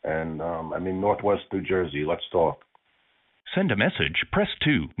 And I'm in Northwest New Jersey. Let's talk. Send a message. Press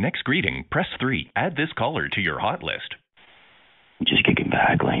 2. Next greeting. Press 3. Add this caller to your hot list. Just kicking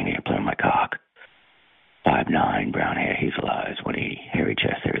back, laying here, playing my cock. 5'9", brown hair, hazel eyes, 180, hairy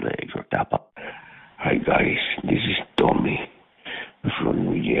chest, hairy legs, worked out. Hi guys, this is Tommy from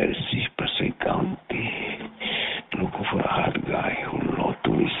New Jersey, Passaic County. Looking for a hot guy who knows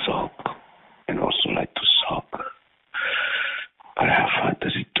to be suck and also like to suck. I have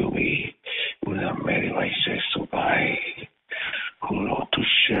fantasy to be with a married bisexual guy who knows to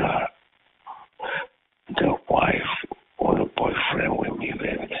share their wife or the boyfriend with me,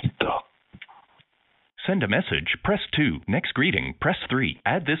 baby. Let's talk. Send a message. Press 2. Next greeting. Press 3.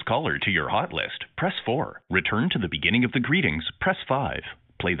 Add this caller to your hot list. Press 4. Return to the beginning of the greetings. Press 5.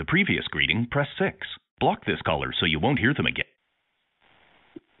 Play the previous greeting. Press 6. Block this caller so you won't hear them again.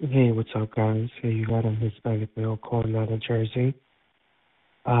 Hey, what's up, guys? Hey, you got a Hispanic male calling out of Jersey.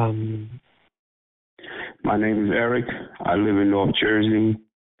 My name is Eric. I live in North Jersey.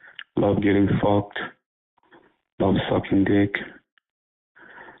 Love getting fucked. Love sucking dick.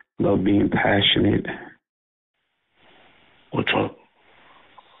 Love being passionate. What's up?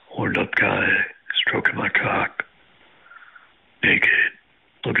 Horned up guy, stroking my cock. Naked,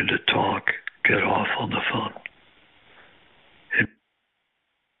 looking to talk, get off on the phone.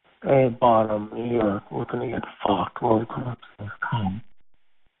 Hey, bottom, you're looking to get fucked. Welcome to come.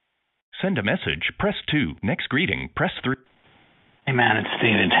 Send a message. Press 2. Next greeting. Press 3. Hey man, it's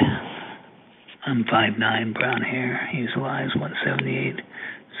David. I'm 5'9", brown hair, hazel eyes, 178,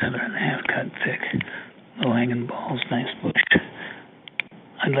 7.5 cut thick, low hanging balls, nice bush.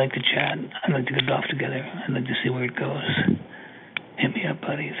 I'd like to chat. I'd like to get it off together. I'd like to see where it goes. Hit me up,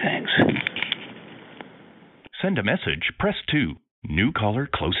 buddy. Thanks. Send a message. Press 2. New caller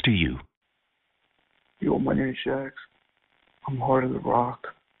close to you. Yo, my name is Jax. I'm hard as a rock.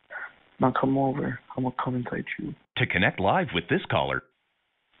 Now come over. I'm gonna come inside you. To connect live with this caller.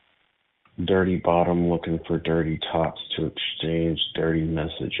 Dirty bottom looking for dirty tops to exchange dirty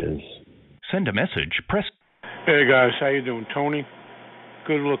messages. Send a message. Press. Hey guys, how you doing? Tony,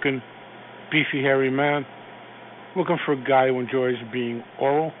 good looking, beefy, hairy man. Looking for a guy who enjoys being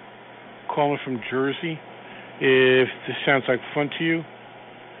oral. Calling from Jersey. If this sounds like fun to you,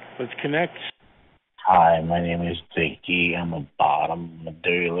 let's connect. Hi, my name is Vicky. I'm a bottom. I'm a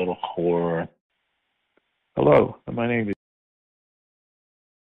dirty little whore. Hello, my name is...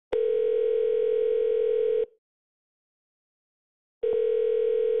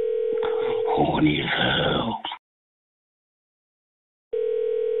 Horny as hell.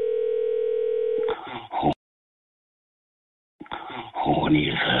 Horny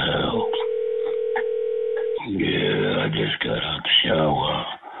as hell. Yeah, I just got out the shower.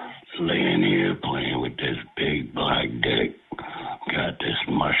 Laying here playing with this big black dick. Got this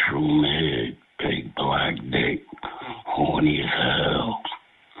mushroom head, big black dick. horny as hell.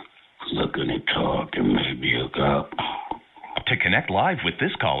 Looking to talk and maybe hook up. To connect live with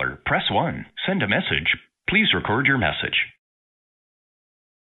this caller, press 1. Send a message. Please record your message.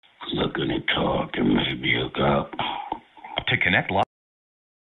 Looking to talk and maybe hook up. To connect live.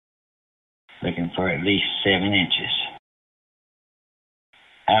 Looking for at least 7 inches.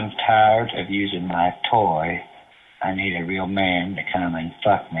 I'm tired of using my toy. I need a real man to come and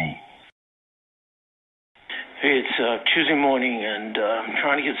fuck me. Hey, it's Tuesday morning, and I'm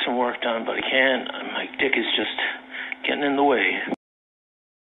trying to get some work done, but I can't. My dick is just getting in the way.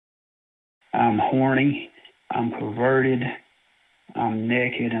 I'm horny, I'm perverted, I'm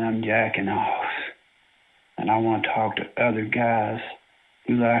naked, and I'm jacking off. And I want to talk to other guys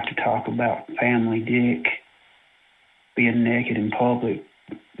who like to talk about family dick, being naked in public,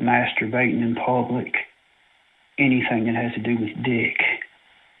 masturbating in public, anything that has to do with dick.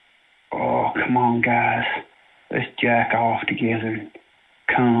 Oh, come on, guys. Let's jack off together.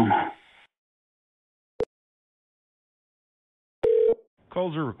 Come.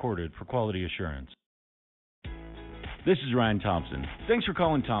 Calls are recorded for quality assurance. This is Ryan Thompson. Thanks for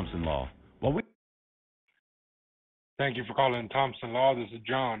calling Thompson Law. Thank you for calling Thompson Law. This is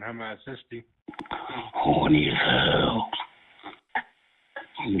John. How may I assist you? Horny as hell.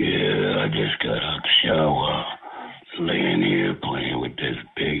 Yeah, I just got out the shower. Laying here playing with this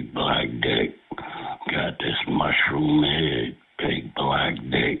big black dick. Got this mushroom head, big black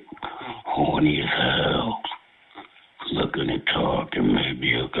dick. Horny as hell. Looking to talk and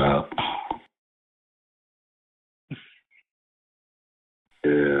maybe hook up.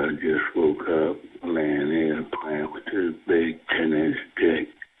 Yeah, I just woke up, laying here playing with this big 10-inch dick.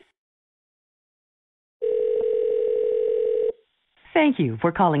 Thank you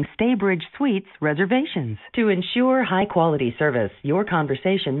for calling Staybridge Suites Reservations. To ensure high-quality service, your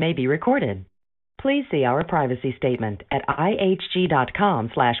conversation may be recorded. Please see our privacy statement at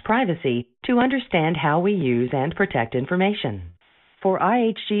ihg.com/privacy to understand how we use and protect information. For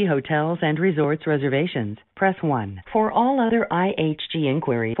IHG Hotels and Resorts reservations, press 1. For all other IHG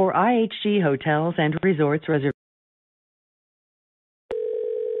inquiries, for IHG Hotels and Resorts reservations.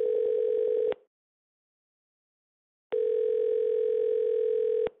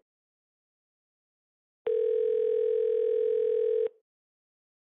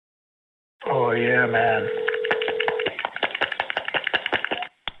 Oh, yeah, man.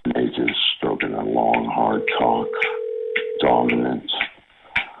 Naked, stroking a long, hard talk. Dominant.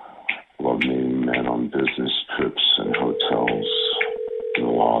 Love meeting men on business trips and hotels. In the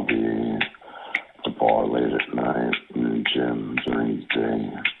lobby, the bar late at night, in the gym during the day.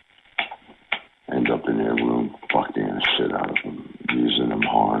 End up in their room fucking the shit out of them, using them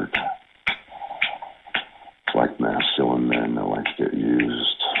hard. Like masculine men that like to get used.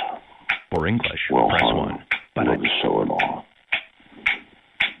 For English, well, press 1. But love to show it all.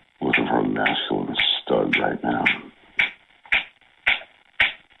 Looking for a masculine stud right now.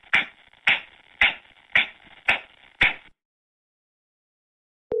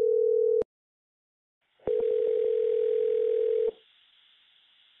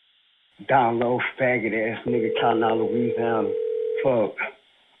 Down low, faggot ass nigga counting out Louisiana. Fuck.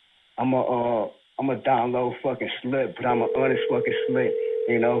 I'm a down low fucking slut, but I'm a honest fucking slut,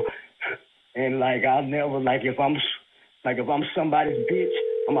 you know. And like I'll never if I'm somebody's bitch,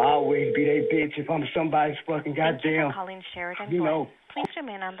 I'ma always be their bitch. If I'm somebody's fucking goddamn, Thank you for calling Sheridan you know. Please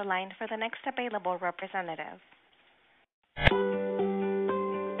remain on the line for the next available representative.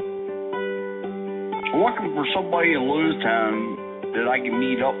 I'm looking for somebody in Lewistown that I can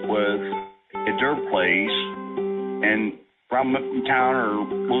meet up with at their place, and from Uptown or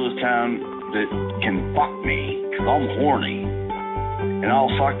Lewistown that can fuck me, because I'm horny. And I'll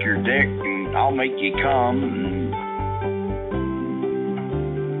suck your dick, and I'll make you come. And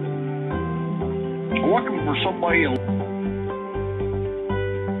I'm looking for somebody in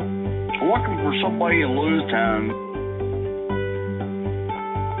Lewistown.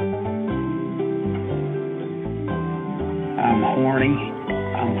 I'm horny,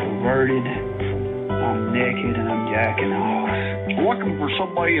 I'm perverted, I'm naked, and I'm jacking off. I'm looking for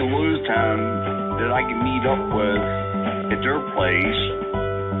somebody in Lewistown that I can meet up with at their place,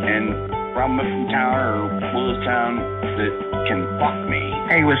 and from Uptown or Lewistown that can fuck me.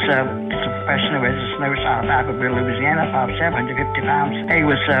 Hey, what's up? It's a professional registered nurse out of Alphaville, Louisiana, 5'7", 150 pounds. Hey,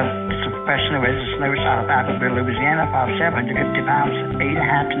 what's up? It's a professional registered nurse out of Alphaville, Louisiana, 5'7", 150 pounds,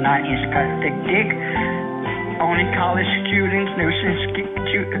 8.5 to 9 inch cut thick dick. Only college students, nurses,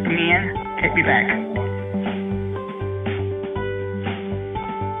 men, hit me back.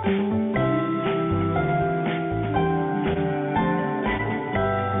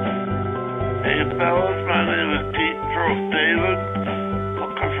 Hey fellas, my name is Pete Troy.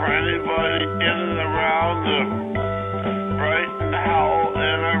 for anybody in and around the Brighton, Howell,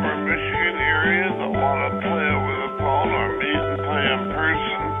 Ann Arbor, Michigan area that want to play over the phone or meet and play in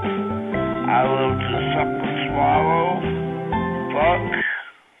person. I love to suck and swallow, fuck,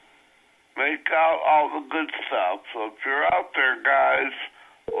 make out all the good stuff. So if you're out there, guys,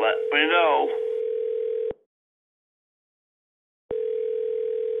 let me know.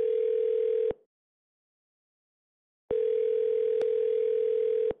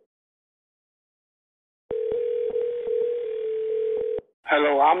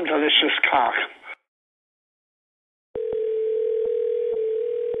 Hello, I'm Delicious Cock.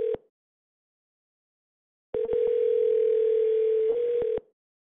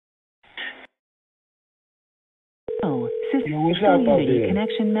 What's up out Unity there?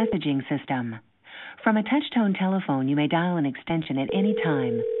 Connection Messaging System. From a touch-tone telephone, you may dial an extension at any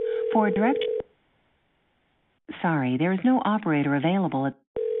time. For a direct... Sorry, there is no operator available at...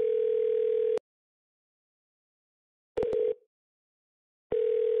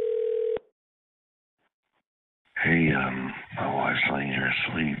 Hey, my wife's laying here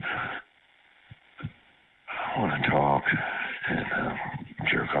asleep. I want to talk and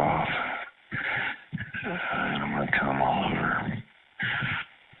jerk off. And I'm going to come all over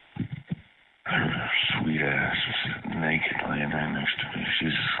her sweet ass, just naked, laying right next to me.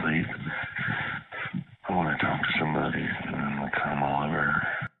 She's asleep. I want to talk to somebody, and I'm going to come all over her.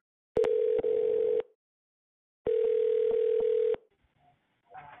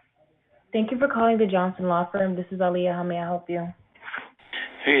 Thank you for calling the Johnson Law Firm. This is Aliyah. How may I help you?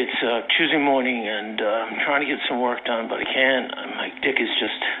 Hey, it's Tuesday morning, and I'm trying to get some work done, but I can't. My dick is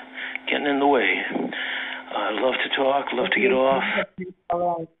just getting in the way. I love to talk, love to get off.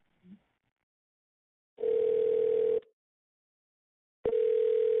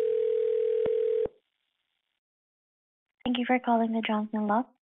 Thank you for calling the Johnson Law.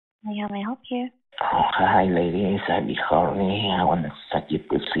 How may I help you? Oh, hi, ladies. I be horny. I want to suck your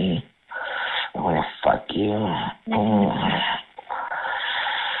pussy. I want to fuck you. I want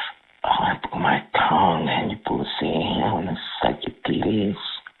to put my tongue in your pussy. I want to suck your titties.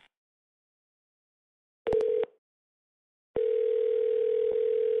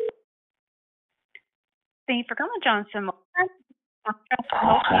 Thank you for calling Johnson Law.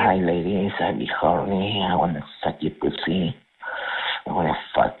 Oh, hi, ladies. I be horny. I want to suck your pussy. I want to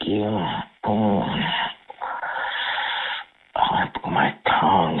fuck you. I want to put my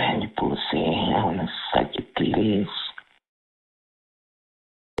tongue in your pussy. I want to suck your titties.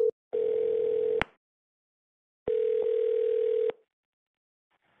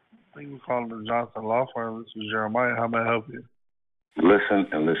 Thank you for calling the Johnson Law Firm. This is Jeremiah. How may I help you? Listen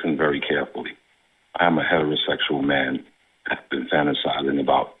and listen very carefully. I am a heterosexual man. I've been fantasizing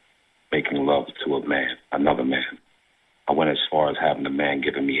about making love to a man, another man. I went as far as having a man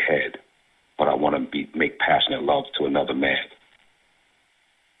giving me head, but I want to make passionate love to another man.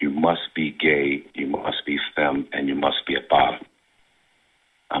 You must be gay, you must be femme, and you must be a bottom.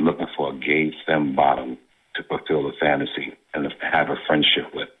 I'm looking for a gay femme bottom to fulfill the fantasy and to have a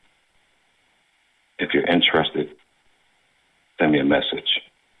friendship with. If you're interested, send me a message.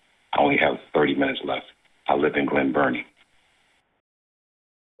 I only have 30 minutes left. I live in Glen Burnie.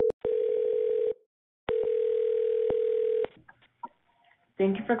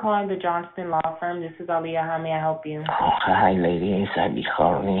 Thank you for calling the Johnston Law Firm. This is Aliyah. How may I help you? Oh, hi, ladies. I be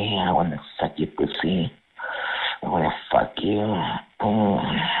horny. I want to suck your pussy. I want to fuck you. I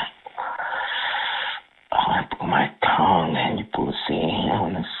want to put my tongue in your pussy. I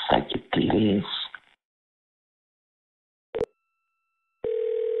want to suck your titties.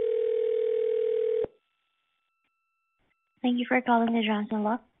 Thank you for calling the Johnson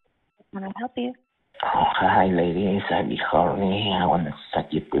Law. How may I help you? Oh, hi, ladies. I be horny. I want to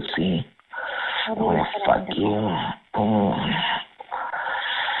suck your pussy. I want to fuck you. I want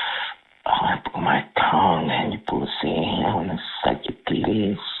to put my tongue in your pussy. I want to suck your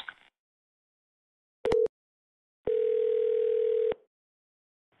titties.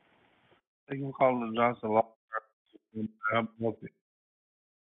 Thank you for calling the Johnson Law Firm. How may I help you?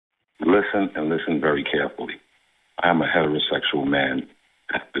 Listen and listen very carefully. I am a heterosexual man.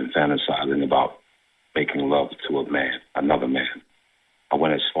 I've been fantasizing about making love to a man, another man. I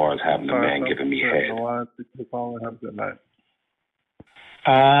went as far as having a man giving me head. Thank you for calling. Have a good night.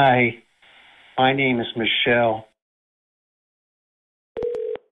 Hi, my name is Michelle.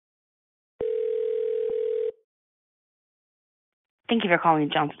 Thank you for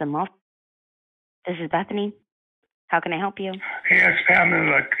calling Johnston Law. This is Bethany. How can I help you? Hey, it's Pam in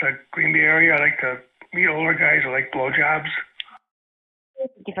the Green Bay area. I like to meet older guys. I like blowjobs.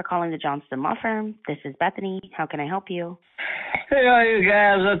 Thank you for calling the Johnston Law Firm. This is Bethany. How can I help you? Hey, all you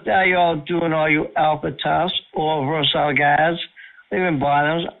guys out there, you all doing all you alpha tasks, all versatile guys, living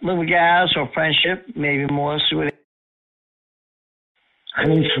bottoms, little guys or friendship, maybe more sweet. I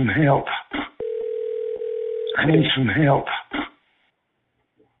need some help. I need some help.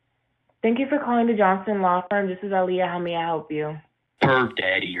 Thank you for calling the Johnston Law Firm. This is Aaliyah. How may I help you? Perv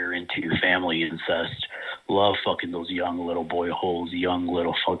daddy, you're into your family incest. Love fucking those young little boy holes, young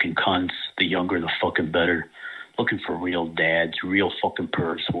little fucking cunts. The younger, the fucking better. Looking for real dads, real fucking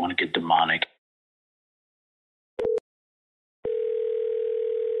pervs who want to get demonic.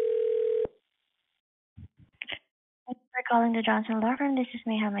 Thank you for calling the Johnston Law Firm. This is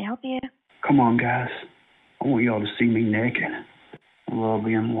me. How may I help you? Come on, guys. I want y'all to see me naked. I love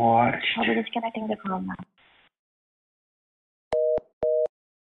being watched. I'll be disconnecting the call now.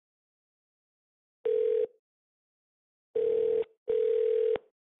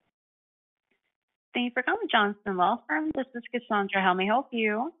 Thank you for calling Johnston Law Firm. This is Cassandra. How may I help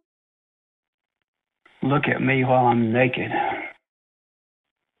you? Look at me while I'm naked.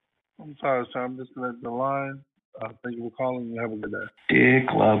 I'm sorry, sir. I'm disconnecting the line. Thank you for calling. You have a good day. Dick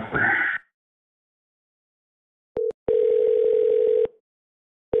lover.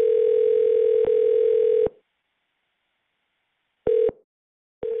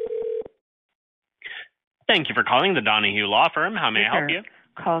 Thank you for calling the Donahue Law Firm. How may I help you?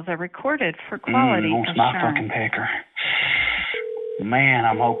 Calls are recorded for quality Wants my assurance. fucking pecker. Man,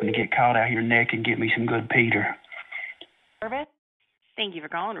 I'm hoping to get caught out here naked and get me some good Peter. Service? Thank you for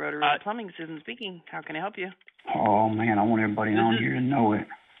calling Rotary Plumbing. Susan speaking. How can I help you? Oh, man, I want everybody on here to know it.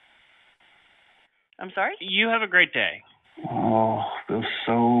 I'm sorry? You have a great day. Oh, feels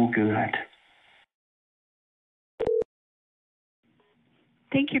so good.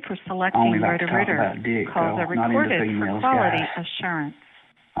 Thank you for I selecting only like to talk Roto-Rooter. about dick, Calls though. are Not into recorded females, for quality guys. assurance.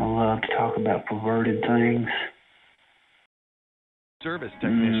 I love to talk about perverted things. Service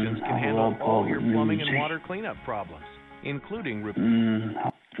technicians can I handle love all your plumbing and music. water cleanup problems, including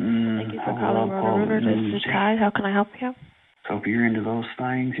Thank you for I calling love Roto-Rooter. This is music. Ty. How can I help you? So if you're into those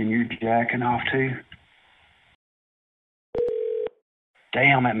things and you're jacking off too,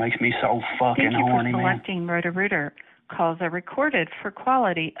 damn, that makes me so fucking Thank you for horny, man. selecting Roto-Rooter. Calls are recorded for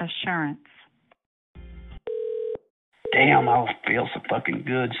quality assurance. Damn, I feel so fucking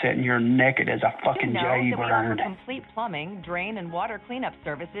good sitting here naked as a fucking Did you know that we offer jaybird. complete plumbing, drain, and water cleanup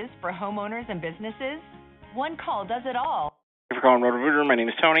services for homeowners and businesses? One call does it all. Thank you for calling Roto-Rooter. My name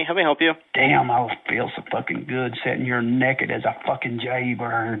is Tony. How may I help you? Damn, I feel so fucking good sitting here naked as a fucking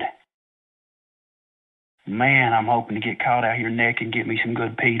jaybird. Man, I'm hoping to get caught out here naked and get me some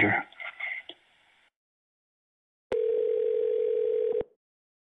good Peter.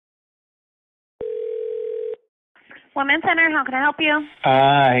 Women's Center, how can I help you?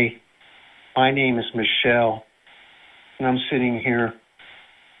 Hi, my name is Michelle, and I'm sitting here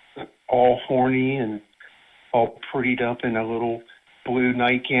all horny and all prettied up in a little blue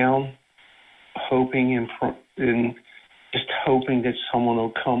nightgown, hoping and just hoping that someone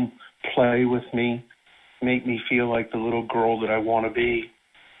will come play with me, make me feel like the little girl that I want to be.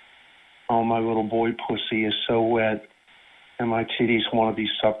 Oh, my little boy pussy is so wet, and my titties want to be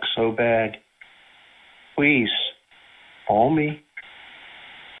sucked so bad. Please, call me.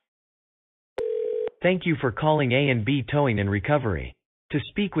 Thank you for calling A&B Towing and Recovery. To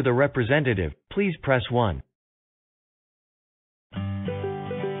speak with a representative, please press 1.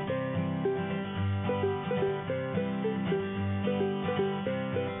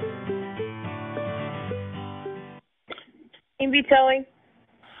 A&B Towing.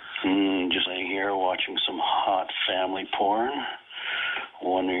 Just laying here watching some hot family porn.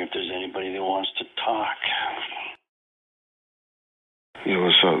 Wondering if there's anybody that wants to talk. Yo,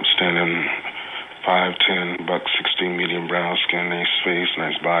 what's up? Standing 5'10", $160, medium brown skin, nice face,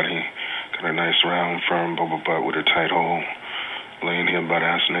 nice body. Got a nice round, firm bubble butt with a tight hole. Laying here butt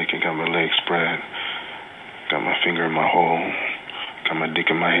ass naked, got my legs spread. Got my finger in my hole. Got my dick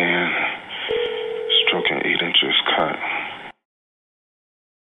in my hand. Stroking 8 inches cut.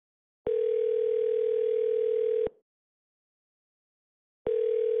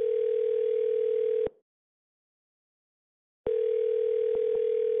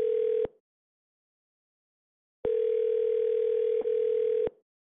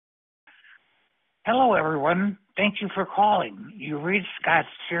 Hello, everyone. Thank you for calling. You reached Scott's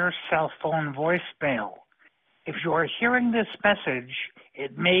Sears cell phone voicemail. If you are hearing this message,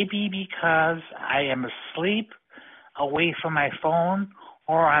 it may be because I am asleep, away from my phone,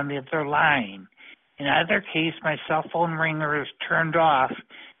 or on the other line. In either case, my cell phone ringer is turned off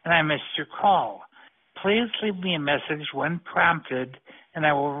and I missed your call. Please leave me a message when prompted, and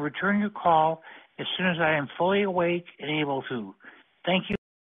I will return your call as soon as I am fully awake and able to. Thank you.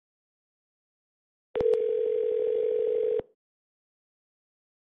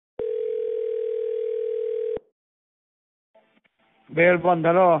 Bail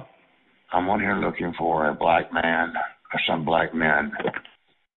Bondalo. I'm on here looking for a black man or some black men.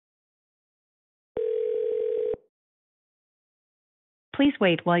 Please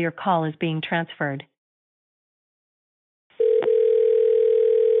wait while your call is being transferred.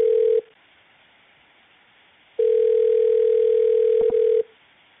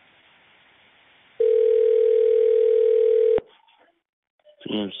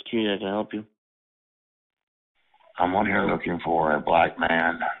 Security, I can help you. I'm on here looking for a black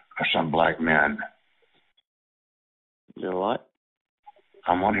man or some black men. You know what?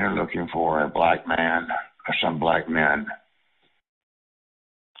 I'm on here looking for a black man or some black men.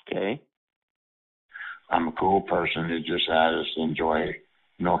 Okay. I'm a cool person that just happens to enjoy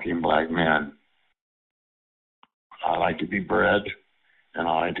milking black men. I like to be bred, and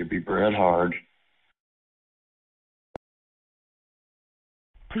I like to be bred hard.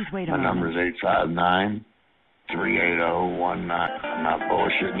 Please wait a My moment. number is 859-380-19. I'm not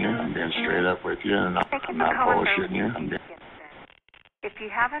bullshitting you. I'm being straight up with you, and I'm not bullshitting you. If you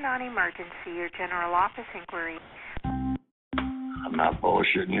have a non-emergency or general office inquiry, I'm not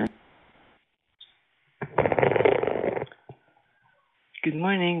bullshitting you. Good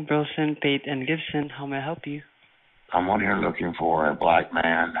morning, Brilson, Pate, and Gibson. How may I help you? I'm on here looking for a black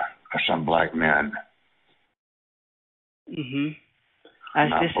man or some black men. As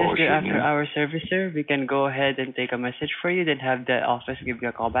Not this is the bullshitting you. after-hour service, sir, we can go ahead and take a message for you, then have the office give you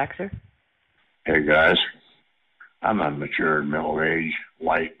a call back, sir. Hey guys, I'm a mature, middle-aged,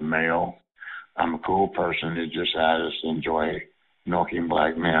 white male. I'm a cool person that just happens to enjoy milking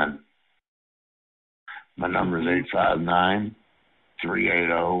black men. My number is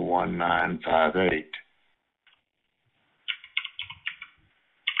 859-380-1958.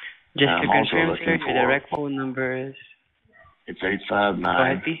 Just And to I'm also confirm, looking sir, for- your direct phone number is... It's Go ahead,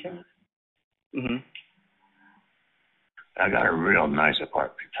 859. please, sir. I got a real nice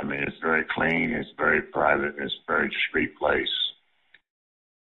apartment. I mean, it's very clean, it's very private, it's a very discreet place.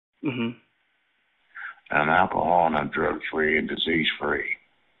 I'm alcohol and I'm drug-free and disease-free.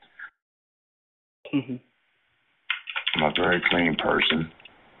 I'm a very clean person.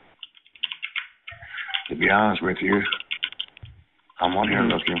 To be honest with you, I'm on here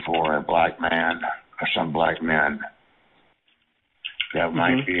looking for a black man or some black men that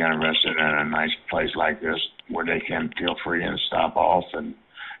might be interested in a nice place like this where they can feel free and stop off and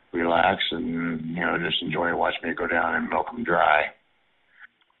relax and, you know, just enjoy watching me go down and milk them dry.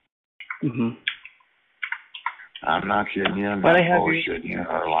 I'm not kidding you. I'm But not I have bullshitting you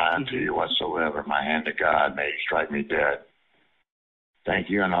or lying to you whatsoever. My hand to God may strike me dead. Thank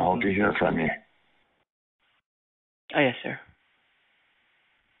you, and I hope to hear from you. Oh, yes, sir.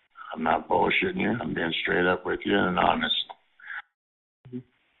 I'm not bullshitting you. I'm being straight up with you and honest.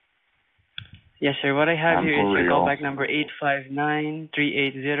 Yes, sir. What I have I'm here for is your real. callback number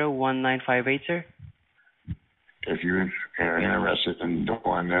 859-380-1958, sir. If you are interested in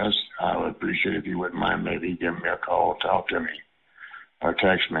doing this, I would appreciate if you wouldn't mind maybe giving me a call, talk to me, or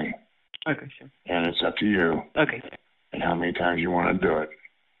text me. Okay, sir. And it's up to you. Okay. And how many times you want to do it.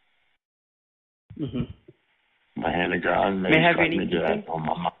 My hand to God may May I have strike your me name, dead. On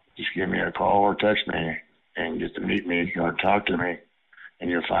my mind. Just give me a call or text me and get to meet me or talk to me, and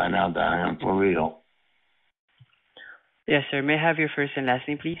you'll find out that I am for real. Yes, sir. May I have your first and last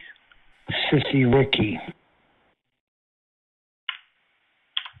name, please? Sissy Ricky.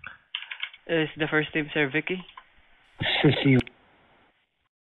 Is the first name, sir, Vicky? Sissy.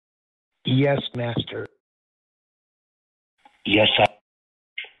 Yes, master. Yes,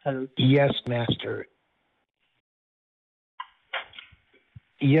 Hello. Yes, master.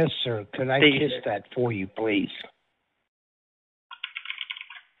 Yes, sir. Could I Thank you, kiss sir. that for you, please?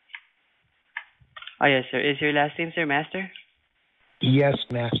 Oh, yes, sir. Is your last name, sir, Master? Yes,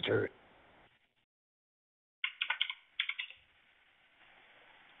 master.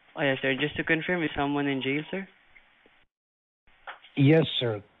 Oh, yes, sir. Just to confirm, is someone in jail, sir? Yes,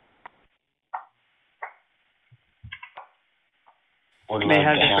 sir. May I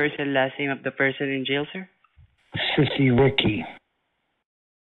have the first and last name of the person in jail, sir? Sissy Ricky.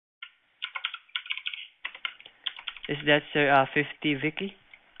 Is that, sir, 50 Vicky?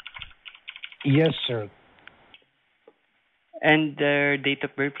 Yes, sir. And their date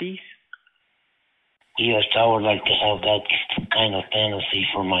of birth, please? Yes, I would like to have that kind of fantasy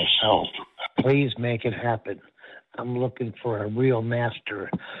for myself. Please make it happen. I'm looking for a real master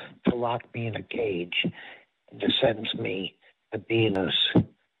to lock me in a cage and to sentence me to be in a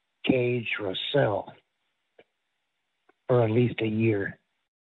cage or a cell for at least a year.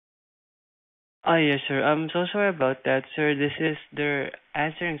 Yes, sir. I'm so sorry about that, sir. This is their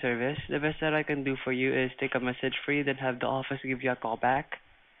answering service. The best that I can do for you is take a message for you, then have the office give you a call back.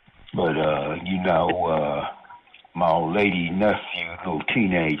 But, my old lady nephew, little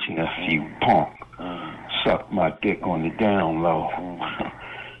teenage nephew, Punk, sucked my dick on the down low.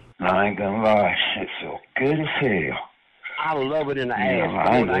 And I ain't gonna lie, it felt good as hell. I love it in the You ass. know,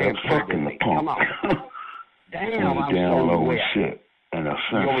 I ended up fucking the Punk. Come on. Damn, on the I'm down so low wet. and shit. And I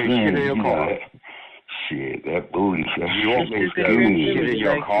You want me to shit in your car? Shit, that booty, that You want me to shit shit in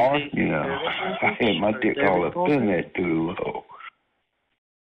your car? You know, I had my dick all up in that dude.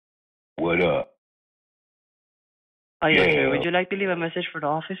 What up? Yes, sir. Would you like to leave a message for the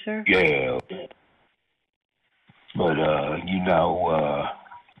officer? Yeah. But,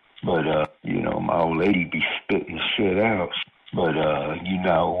 my old lady be spitting shit out. But,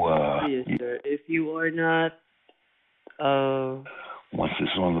 Yes, sir. If you are not, once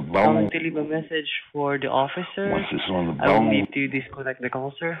it's on the going bone, to leave a message for the officer, once it's on the I will bone, need to disconnect the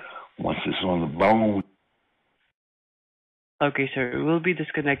call, sir. once it's on the bone. Okay, sir. We'll be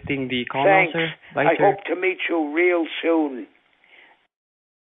disconnecting the call Thanks. now, sir. Bye, I sir. hope to meet you real soon.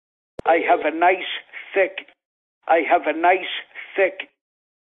 I have a nice thick.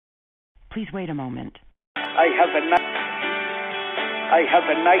 Please wait a moment. I have a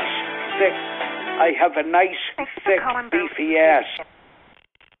nice thick beefy ass.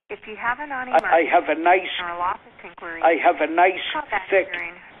 If you have a I have a nice general office inquiry,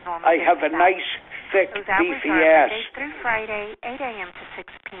 thick those hours beefy are ass. Monday through Friday, 8 a.m. to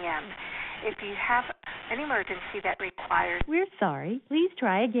 6 p.m. If you have an emergency that requires... We're sorry. Please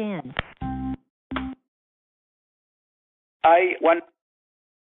try again. I want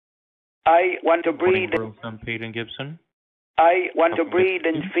to breed. I'm Peyton Gibson. I want to breed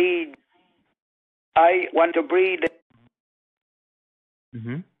and feed. I want to breed.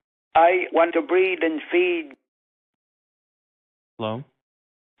 Mm-hmm. I want to breed and feed. Hello?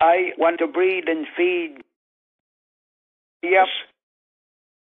 I want to breed and feed. Yes.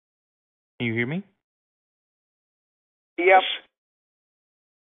 Can you hear me? Yes.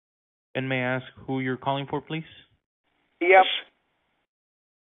 And may I ask who you're calling for, please? Yes.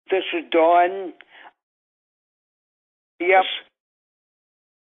 This is Dawn. Yes.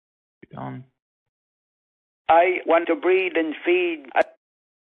 Dawn. I want to breed and feed.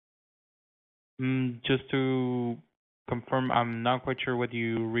 Just to confirm, I'm not quite sure what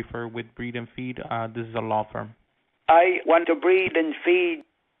you refer with breed and feed. This is a law firm. I want to breed and feed.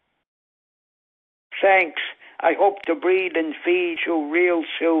 Thanks. I hope to breed and feed you real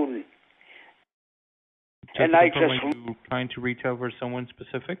soon. Just and to I confirm, just... are you trying to reach out for someone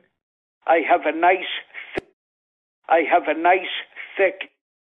specific? I have a nice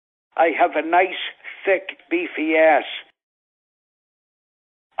thick beefy ass.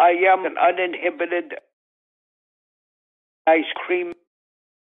 I am an uninhibited ice cream.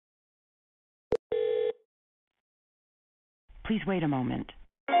 Please wait a moment.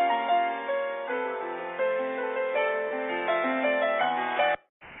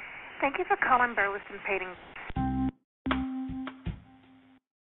 Thank you for calling Burleson Peyton.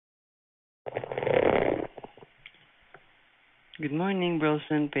 Good morning,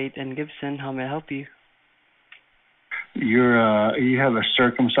 Burleson, Peyton Gibson. How may I help you? You have a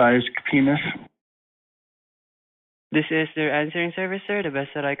circumcised penis? This is their answering service, sir. The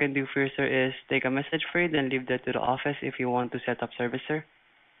best that I can do for you, sir, is take a message for you, then leave that to the office if you want to set up service, sir.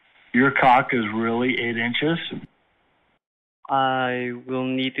 Your cock is really 8 inches? I will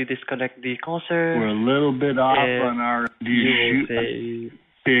need to disconnect the call, sir. We're a little bit off on our... Do you shoot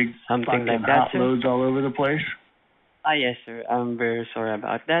big something fucking like that, hot sir? loads all over the place? Yes, sir. I'm very sorry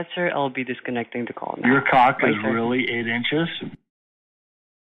about that, sir. I'll be disconnecting the call now. Your cock Bye, is sir. really 8 inches?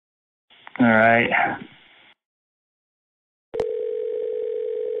 All right.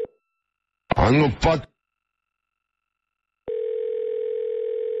 I'm gonna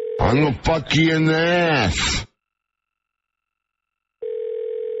fuck you in the ass.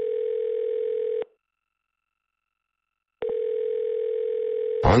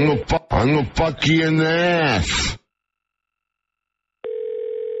 I'm gonna fuck you in the ass.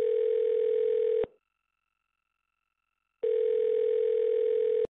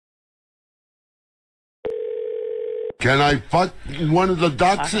 Can I fuck one of the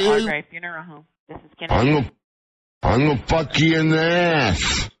ducks here? Great Funeral Home. This is Kennedy. I'm gonna fuck you in the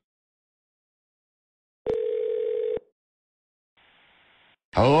ass.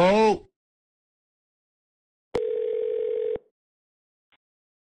 Hello?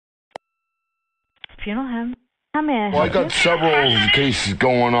 Funeral home. How may I Well, I help you? got several cases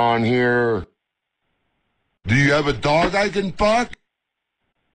going on here. Do you have a dog I can fuck?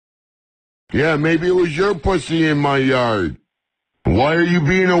 Yeah, maybe it was your pussy in my yard. Why are you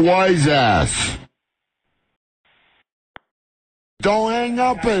being a wise ass? Don't hang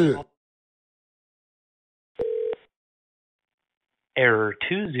up it. Error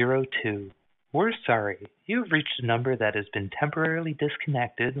 202. We're sorry. You've reached a number that has been temporarily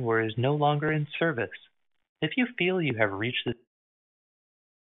disconnected or is no longer in service. If you feel you have reached the...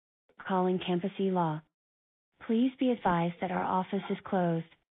 Calling Campus E-Law. Please be advised that our office is closed.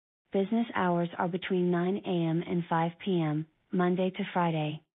 Business hours are between 9 a.m. and 5 p.m., Monday to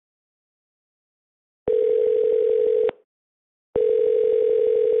Friday.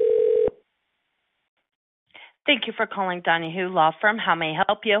 Thank you for calling Donahue Law Firm. How may I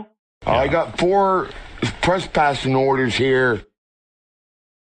help you? I got 4 trespassing orders here.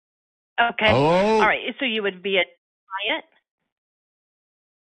 Okay. Hello? All right. So you would be a client?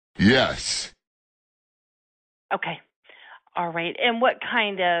 Yes. Okay. All right. And what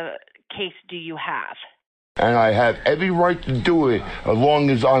kind of case do you have? And I have every right to do it as long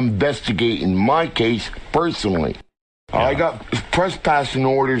as I'm investigating my case personally. I got trespassing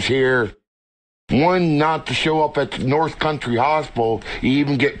orders here. 1, not to show up at the North Country Hospital,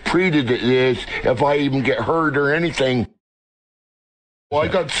 even get treated at this, if I even get hurt or anything. Well, I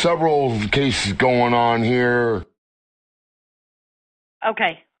got several cases going on here.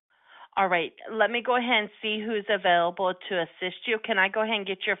 Okay. All right. Let me go ahead and see who's available to assist you. Can I go ahead and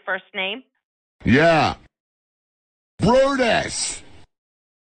get your first name? Yeah. Brutus!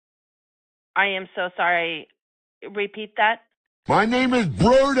 I am so sorry. Repeat that. My name is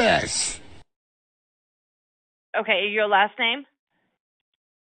Brutus! Okay. Your last name?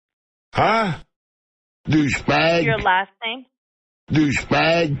 Huh? Douchebag? Your last name?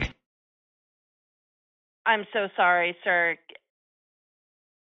 Douchebag? I'm so sorry, sir.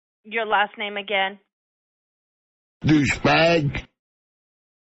 Your last name again? Douchebag?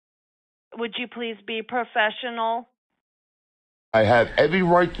 Would you please be professional? I have every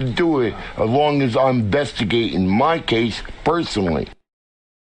right to do it as long as I'm investigating my case personally.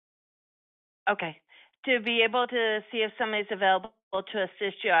 Okay. To be able to see if somebody's available to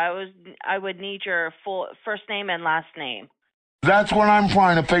assist you, I would need your full first name and last name. That's what I'm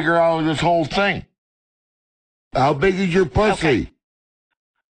trying to figure out with this whole thing. How big is your pussy?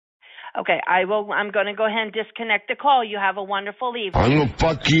 Okay, I'm going to go ahead and disconnect the call. You have a wonderful evening. I'm gonna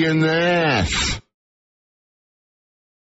fuck you in the ass.